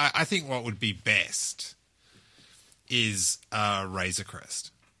 but I think what would be best is Razor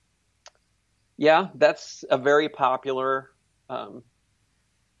Crest. Yeah, that's a very popular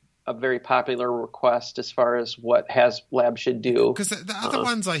request as far as what HasLab should do. Because the other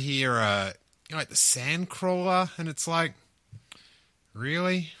ones I hear are like the Sandcrawler, and it's like,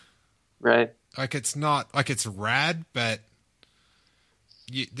 really? Right. Like, it's not, like, it's rad, but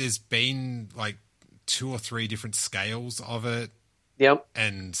there's been like 2 or 3 different scales of it. Yep.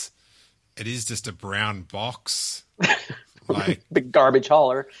 And it is just a brown box. Like the garbage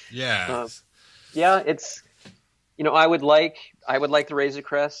hauler. Yeah. Yeah, it's I would like the Razor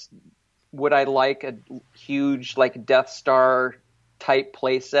Crest. Would I like a huge like Death Star type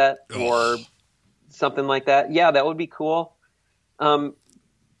playset or something like that? Yeah, that would be cool. I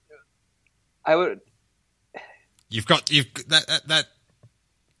would. You've that.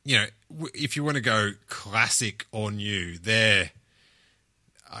 If you want to go classic or new,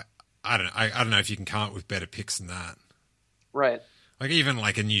 I don't know if you can come up with better picks than that. Right. Like even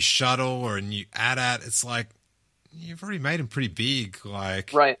like a new shuttle or a new AT-AT, it's like you've already made them pretty big.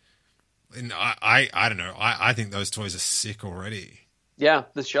 Like right. And I don't know. I think those toys are sick already. Yeah,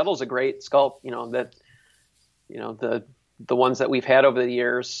 the shuttle's a great sculpt. The ones that we've had over the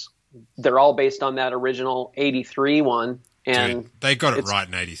years, they're all based on that original '83 one, and dude, they got it right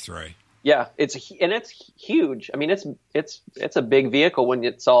in '83. Yeah, it's huge. I mean, it's a big vehicle when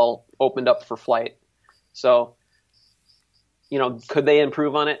it's all opened up for flight. So, could they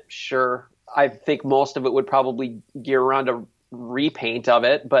improve on it? Sure. I think most of it would probably gear around a repaint of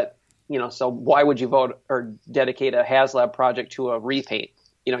it, but so why would you vote or dedicate a HasLab project to a repaint?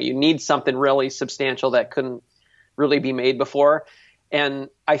 You need something really substantial that couldn't really be made before. And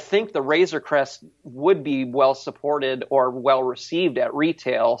I think the Razor Crest would be well supported or well received at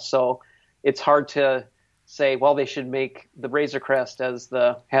retail. So it's hard to say, well, they should make the Razor Crest as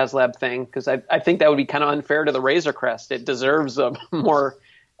the HasLab thing, because I think that would be kind of unfair to the Razor Crest. It deserves a more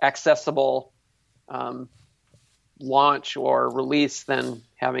accessible launch or release than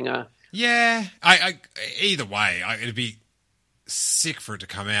having a... Yeah, I either way, it'd be sick for it to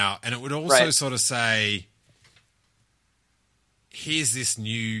come out, and it would also sort of say, here's this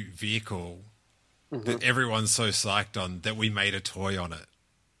new vehicle that everyone's so psyched on that we made a toy on it.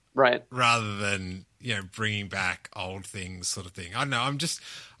 Right. Rather than, bringing back old things sort of thing. I don't know.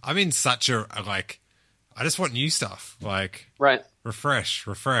 I'm in such a like, I just want new stuff. Like, right.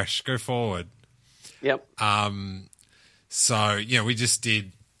 Refresh, go forward. Yep. So, we just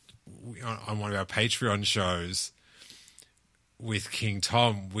did on one of our Patreon shows with King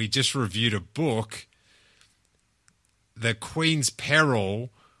Tom, we just reviewed a book, The Queen's Peril,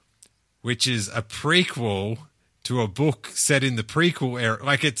 which is a prequel to a book set in the prequel era.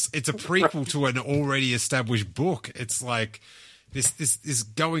 Like it's a prequel to an already established book. It's like this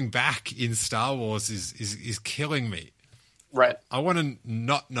going back in Star Wars is killing me. Right. I want to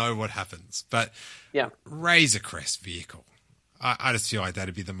not know what happens, but yeah, Razor Crest vehicle. I just feel like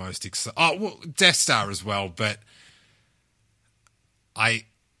that'd be the most exciting. Oh, well, Death Star as well, but I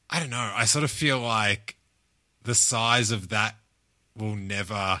don't know. I sort of feel like the size of that will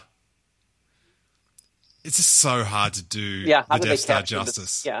never. It's just so hard to do. Yeah, how the do Death they Star capture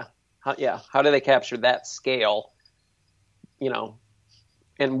justice. How do they capture that scale?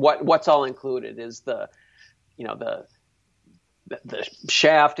 And what's all included is the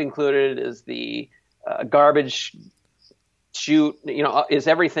shaft included, is the garbage chute, is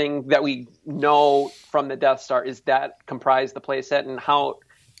everything that we know from the Death Star, is that comprise the playset, and how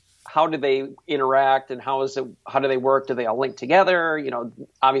do they interact, and how do they work? Do they all link together?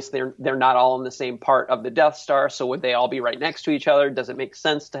 Obviously they're not all in the same part of the Death Star, so would they all be right next to each other? Does it make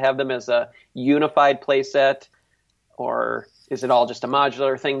sense to have them as a unified playset, or is it all just a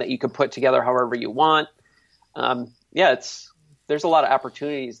modular thing that you could put together however you want? There's a lot of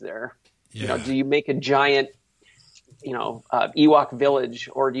opportunities there. Yeah. Do you make a giant Ewok village,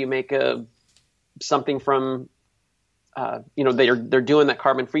 or do you make something from they're doing that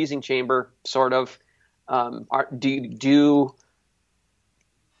carbon freezing chamber sort of. Do you do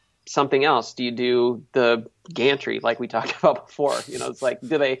something else? Do you do the gantry like we talked about before? It's like,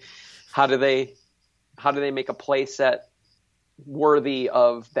 how do they make a play set worthy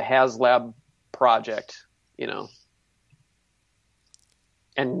of the HasLab project?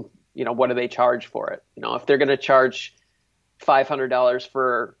 And what do they charge for it? If they're going to charge $500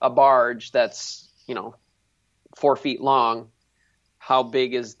 for a barge that's 4 feet long, how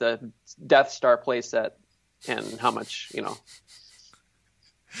big is the Death Star playset, and how much,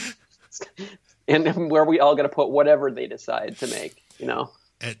 and where we all going to put whatever they decide to make,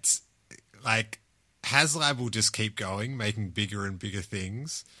 It's like HasLab will just keep going, making bigger and bigger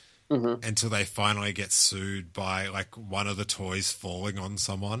things until they finally get sued by like one of the toys falling on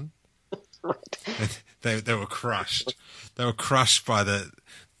someone. Right. They were crushed. They were crushed by the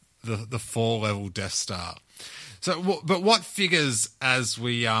 4-level Death Star. So, but what figures as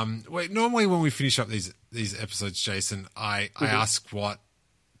we normally when we finish up these episodes, Jason, I ask what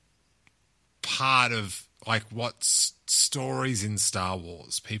part of like what stories in Star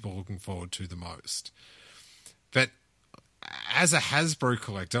Wars people are looking forward to the most. But as a Hasbro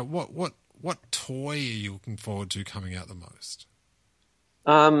collector, what toy are you looking forward to coming out the most?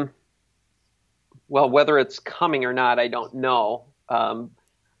 Well, whether it's coming or not, I don't know.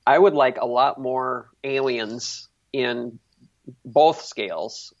 I would like a lot more aliens in both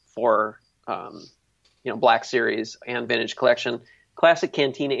scales for, Black Series and Vintage Collection. Classic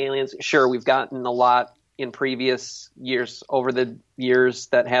Cantina aliens, sure, we've gotten a lot in previous years, over the years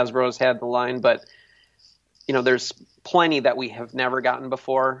that Hasbro's had the line, but there's plenty that we have never gotten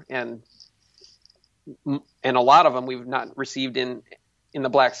before, and a lot of them we've not received in the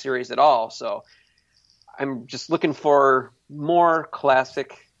Black Series at all. So I'm just looking for more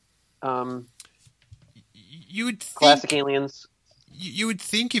classic, classic aliens. You would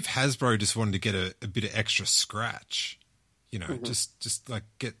think if Hasbro just wanted to get a bit of extra scratch, just like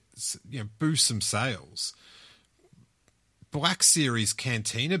get, boost some sales. Black Series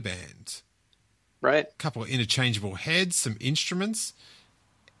Cantina Band. Right. A couple of interchangeable heads, some instruments.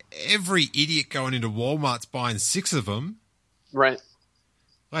 Every idiot going into Walmart's buying 6 of them. Right.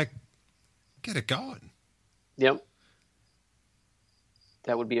 Like, get it going. Yep.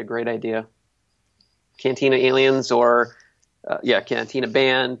 That would be a great idea. Cantina aliens or, Cantina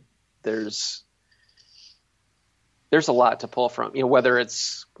Band. There's a lot to pull from. Whether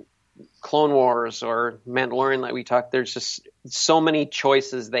it's Clone Wars or Mandalorian, like we talked, there's just so many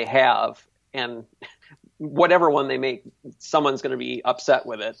choices they have. And whatever one they make, someone's going to be upset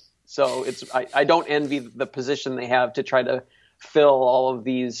with it. So I don't envy the position they have to try to fill all of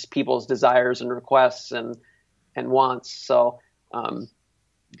these people's desires and requests and wants. So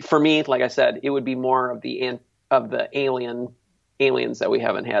for me, like I said, it would be more of the aliens that we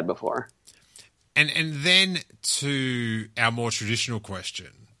haven't had before. And then to our more traditional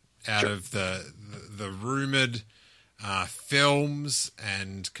question, out Sure. of the rumored films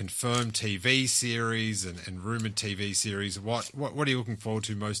and confirmed TV series and rumored TV series, what are you looking forward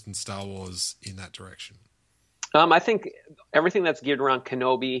to most in Star Wars in that direction? I think everything that's geared around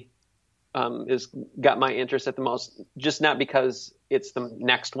Kenobi is got my interest at the most, just not because it's the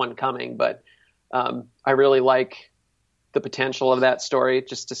next one coming, but I really like the potential of that story,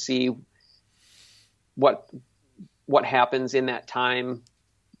 just to see what happens in that time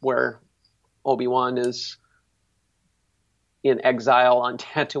where Obi-Wan is in exile on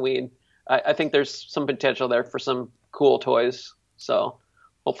Tatooine. I think there's some potential there for some cool toys. So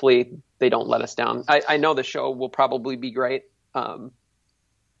hopefully they don't let us down. I know the show will probably be great.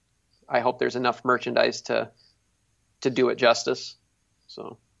 I hope there's enough merchandise to do it justice.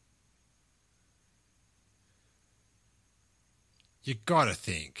 So You got to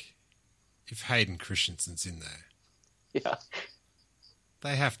think, if Hayden Christensen's in there, yeah,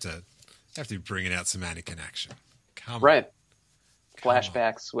 they have to be bringing out some Anakin action. Come on. right. Come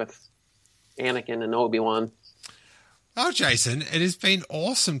Flashbacks with Anakin and Obi-Wan. Oh, Jason, it has been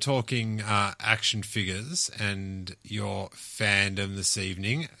awesome talking action figures and your fandom this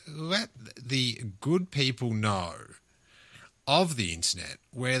evening. Let the good people know of the internet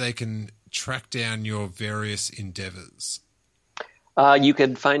where they can track down your various endeavors. You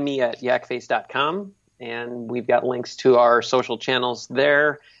could find me at yakface.com, and we've got links to our social channels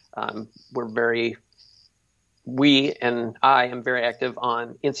there. We and I am very active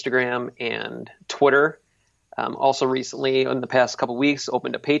on Instagram and Twitter. Also recently, in the past couple of weeks,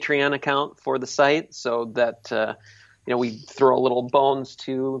 opened a Patreon account for the site so that we throw a little bones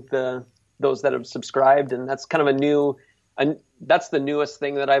to those that have subscribed, and that's kind of that's the newest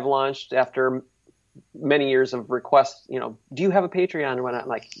thing that I've launched after many years of requests. Do you have a Patreon or whatnot?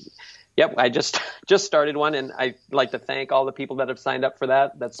 Like, yep, I just started one, and I'd like to thank all the people that have signed up for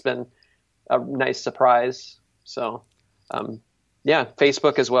that. That's been a nice surprise. So,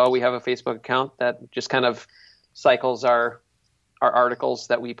 Facebook as well. We have a Facebook account that just kind of cycles our articles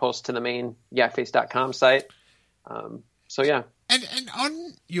that we post to the main yakface.com site. Yeah. And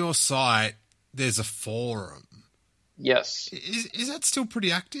on your site, there's a forum. Yes. Is that still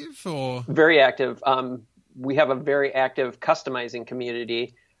pretty active or? Very active. We have a very active customizing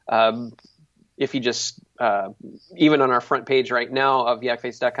community. If you just, even on our front page right now of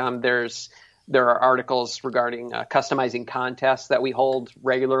yakface.com, there are articles regarding customizing contests that we hold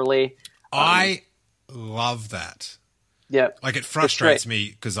regularly. I love that. Yeah. Like, it frustrates me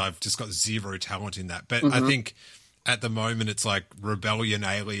because I've just got zero talent in that. But I think at the moment it's like Rebellion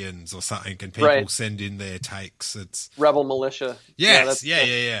Aliens or something, and people send in their takes. It's Rebel Militia. Yes.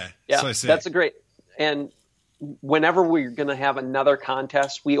 Yeah. So sick. That's a great. And whenever we're going to have another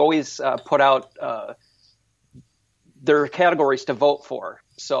contest, we always put out there are categories to vote for.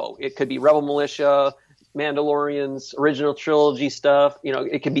 So it could be Rebel Militia, Mandalorians, original trilogy stuff.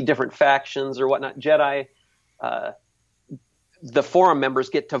 It could be different factions or whatnot. Jedi. The forum members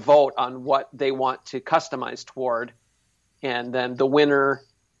get to vote on what they want to customize toward, and then the winner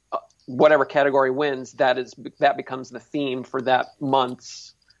whatever category wins, that becomes the theme for that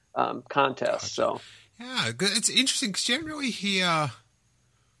month's contest. Gotcha. So yeah, it's interesting because you don't really hear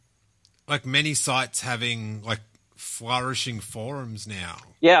like many sites having like flourishing forums now.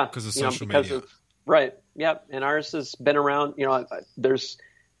 Yeah, because of social media. Right. Yeah, and ours has been around. There's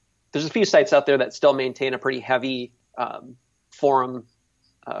a few sites out there that still maintain a pretty heavy forum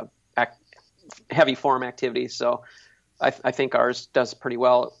activity. So I think ours does pretty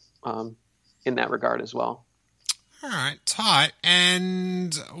well in that regard as well. All right, tight.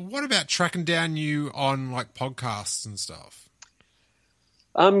 And what about tracking down you on like podcasts and stuff?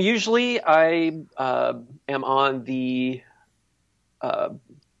 Usually I am on the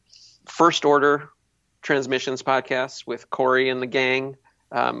First Order Transmissions podcast with Corey and the gang.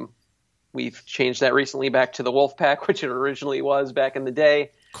 We've changed that recently back to the Wolfpack, which it originally was back in the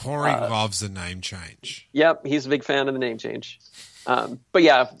day. Corey loves the name change. Yep, he's a big fan of the name change. But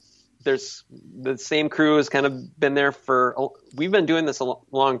yeah, there's the same crew has kind of been there we've been doing this a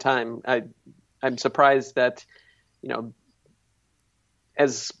long time. I'm surprised that,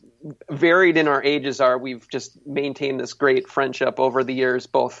 as varied in our ages are, we've just maintained this great friendship over the years,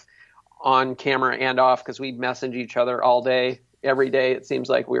 both on camera and off, because we message each other all day, every day. It seems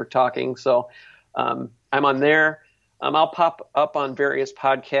like we're talking. So I'm on there. I'll pop up on various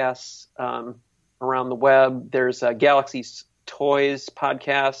podcasts around the web. There's a Galaxy Toys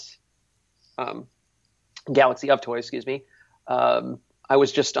podcast, Galaxy of Toys, excuse me. I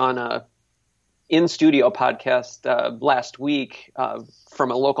was just on a in-studio podcast last week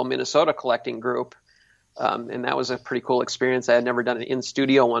from a local Minnesota collecting group, and that was a pretty cool experience. I had never done an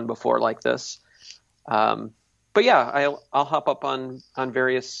in-studio one before like this. But yeah, I'll hop up on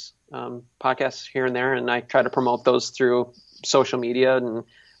various podcasts here and there, and I try to promote those through social media and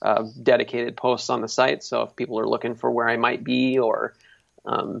dedicated posts on the site. So if people are looking for where I might be or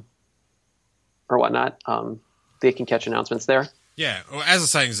whatnot, they can catch announcements there. Yeah, well,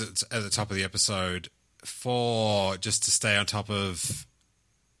 as I was saying at the top of the episode, for just to stay on top of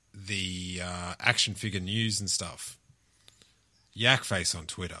the action figure news and stuff, Yakface on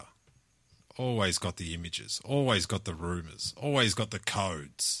Twitter, always got the images, always got the rumors, always got the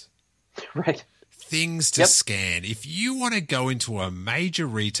codes. Right. Things to scan. If you want to go into a major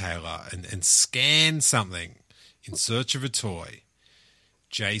retailer and scan something in search of a toy,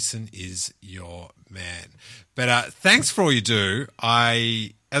 Jason is your man. But thanks for all you do.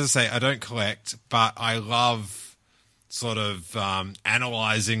 As I say, I don't collect, but I love sort of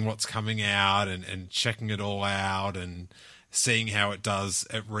analyzing what's coming out and checking it all out and seeing how it does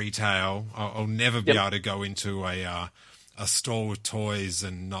at retail. I'll never be able to go into a store with toys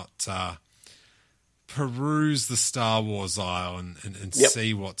and not peruse the Star Wars aisle and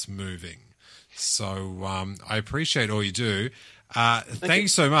see what's moving. So I appreciate all you do. Thank you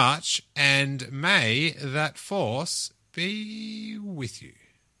so much, and may that force be with you.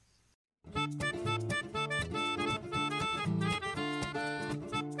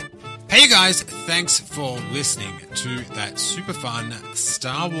 Hey you guys, thanks for listening to that super fun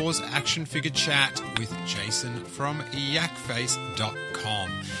Star Wars action figure chat with Jason from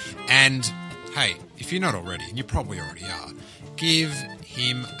yakface.com. And hey, if you're not already, and you probably already are, give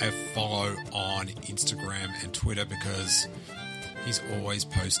him a follow on Instagram and Twitter, because he's always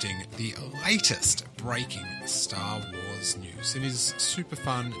posting the latest breaking Star Wars news and is super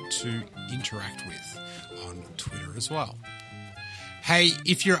fun to interact with on Twitter as well. Hey,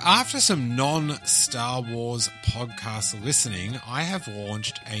 if you're after some non-Star Wars podcast listening, I have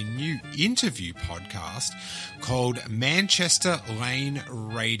launched a new interview podcast called Manchester Lane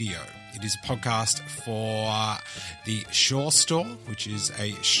Radio. It is a podcast for the Shaw Store, which is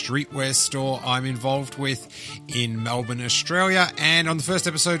a streetwear store I'm involved with in Melbourne, Australia. And on the first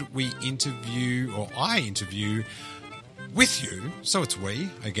episode, I interview with you, so it's we,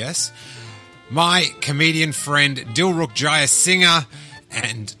 I guess, my comedian friend Dilruk Jayasinghe,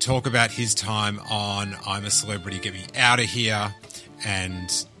 and talk about his time on I'm a Celebrity, Get Me Out of Here. And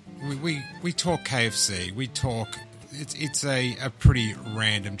we talk KFC, we talk... It's a pretty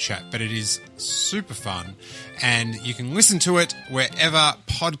random chat, but it is super fun. And you can listen to it wherever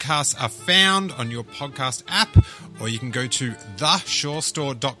podcasts are found on your podcast app, or you can go to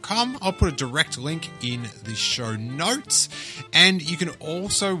theshawstore.com. I'll put a direct link in the show notes. And you can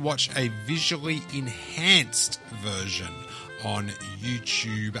also watch a visually enhanced version on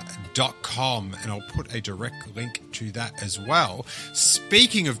youtube.com, and I'll put a direct link to that as well.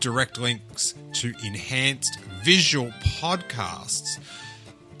 Speaking of direct links to enhanced visual podcasts,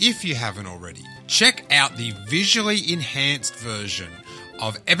 if you haven't already, check out the visually enhanced version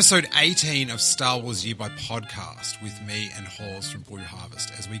of episode 18 of Star Wars Year by Podcast with me and Hawes from Blue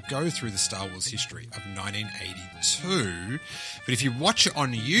Harvest as we go through the Star Wars history of 1982. But if you watch it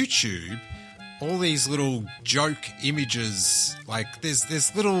on YouTube, all these little joke images, like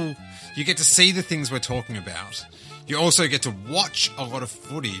there's little, you get to see the things we're talking about. You also get to watch a lot of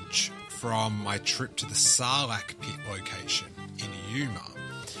footage from my trip to the Sarlacc pit location in Yuma.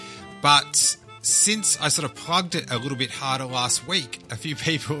 But since I sort of plugged it a little bit harder last week, a few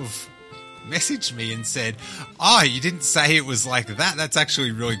people have messaged me and said, "Oh, you didn't say it was like that. That's actually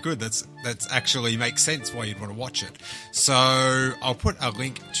really good. That's actually makes sense why you'd want to watch it." So I'll put a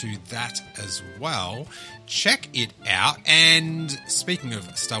link to that as well. Check it out. And speaking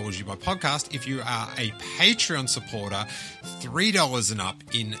of Star Wars You by Podcast, if you are a Patreon supporter, $3 and up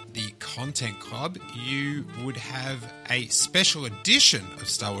in the Content Club, you would have a special edition of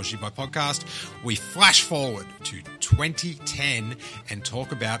Star Wars You by Podcast. We flash forward to 2010 and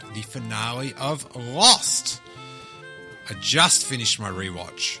talk about the finale of Lost. I just finished my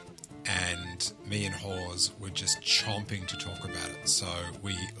rewatch and me and Hawes were just chomping to talk about it. So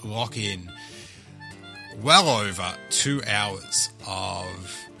we lock in well over 2 hours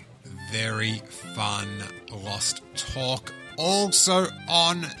of very fun Lost talk. Also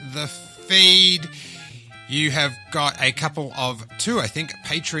on the feed, you have got a couple of two, I think,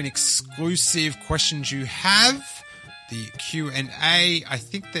 Patreon exclusive questions you have. The Q&A, I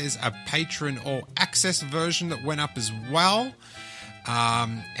think there's a Patreon All Access version that went up as well.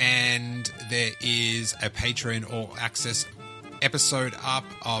 And there is a Patreon All Access episode up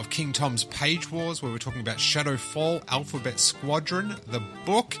of King Tom's Page Wars, where we're talking about Shadowfall, Alphabet Squadron, the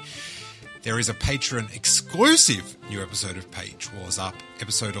book. There is a Patreon exclusive new episode of Page Wars up,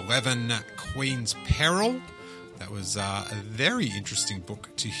 episode 11, Queen's Peril. That was a very interesting book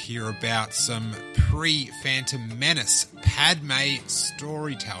to hear about some pre-Phantom Menace Padme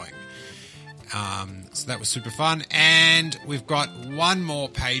storytelling. So that was super fun. And we've got one more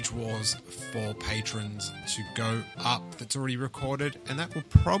Page Wars for patrons to go up that's already recorded, and that will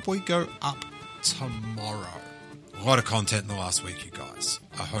probably go up tomorrow. A lot of content in the last week, you guys.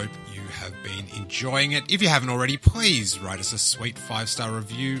 I hope you have been enjoying it. If you haven't already, please write us a sweet 5-star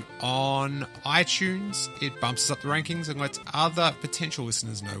review on iTunes. It bumps us up the rankings and lets other potential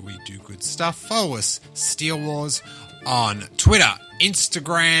listeners know we do good stuff. Follow us, Steele Wars, on Twitter,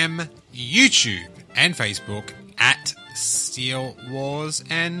 Instagram, YouTube, and Facebook at Steele Wars.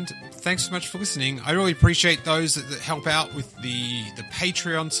 And thanks so much for listening. I really appreciate those that help out with the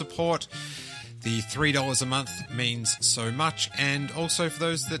Patreon support. The $3 a month means so much. And also for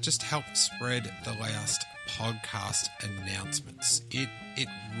those that just help spread the last podcast announcements. It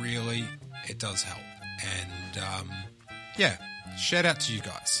really does help. And yeah, shout out to you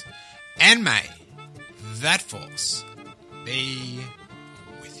guys. And may that force be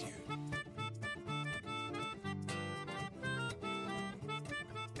with you.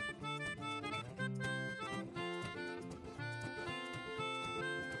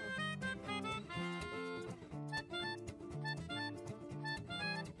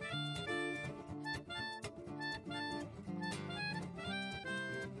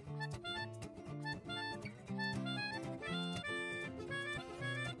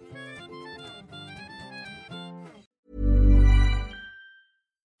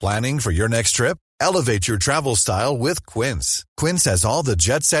 Planning for your next trip? Elevate your travel style with Quince. Quince has all the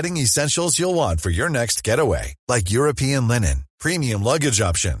jet-setting essentials you'll want for your next getaway, like European linen, premium luggage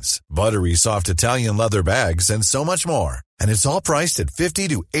options, buttery soft Italian leather bags, and so much more. And it's all priced at 50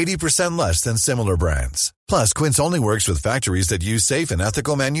 to 80% less than similar brands. Plus, Quince only works with factories that use safe and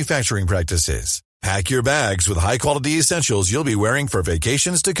ethical manufacturing practices. Pack your bags with high-quality essentials you'll be wearing for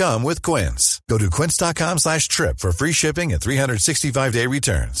vacations to come with Quince. Go to quince.com/trip for free shipping and 365-day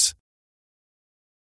returns.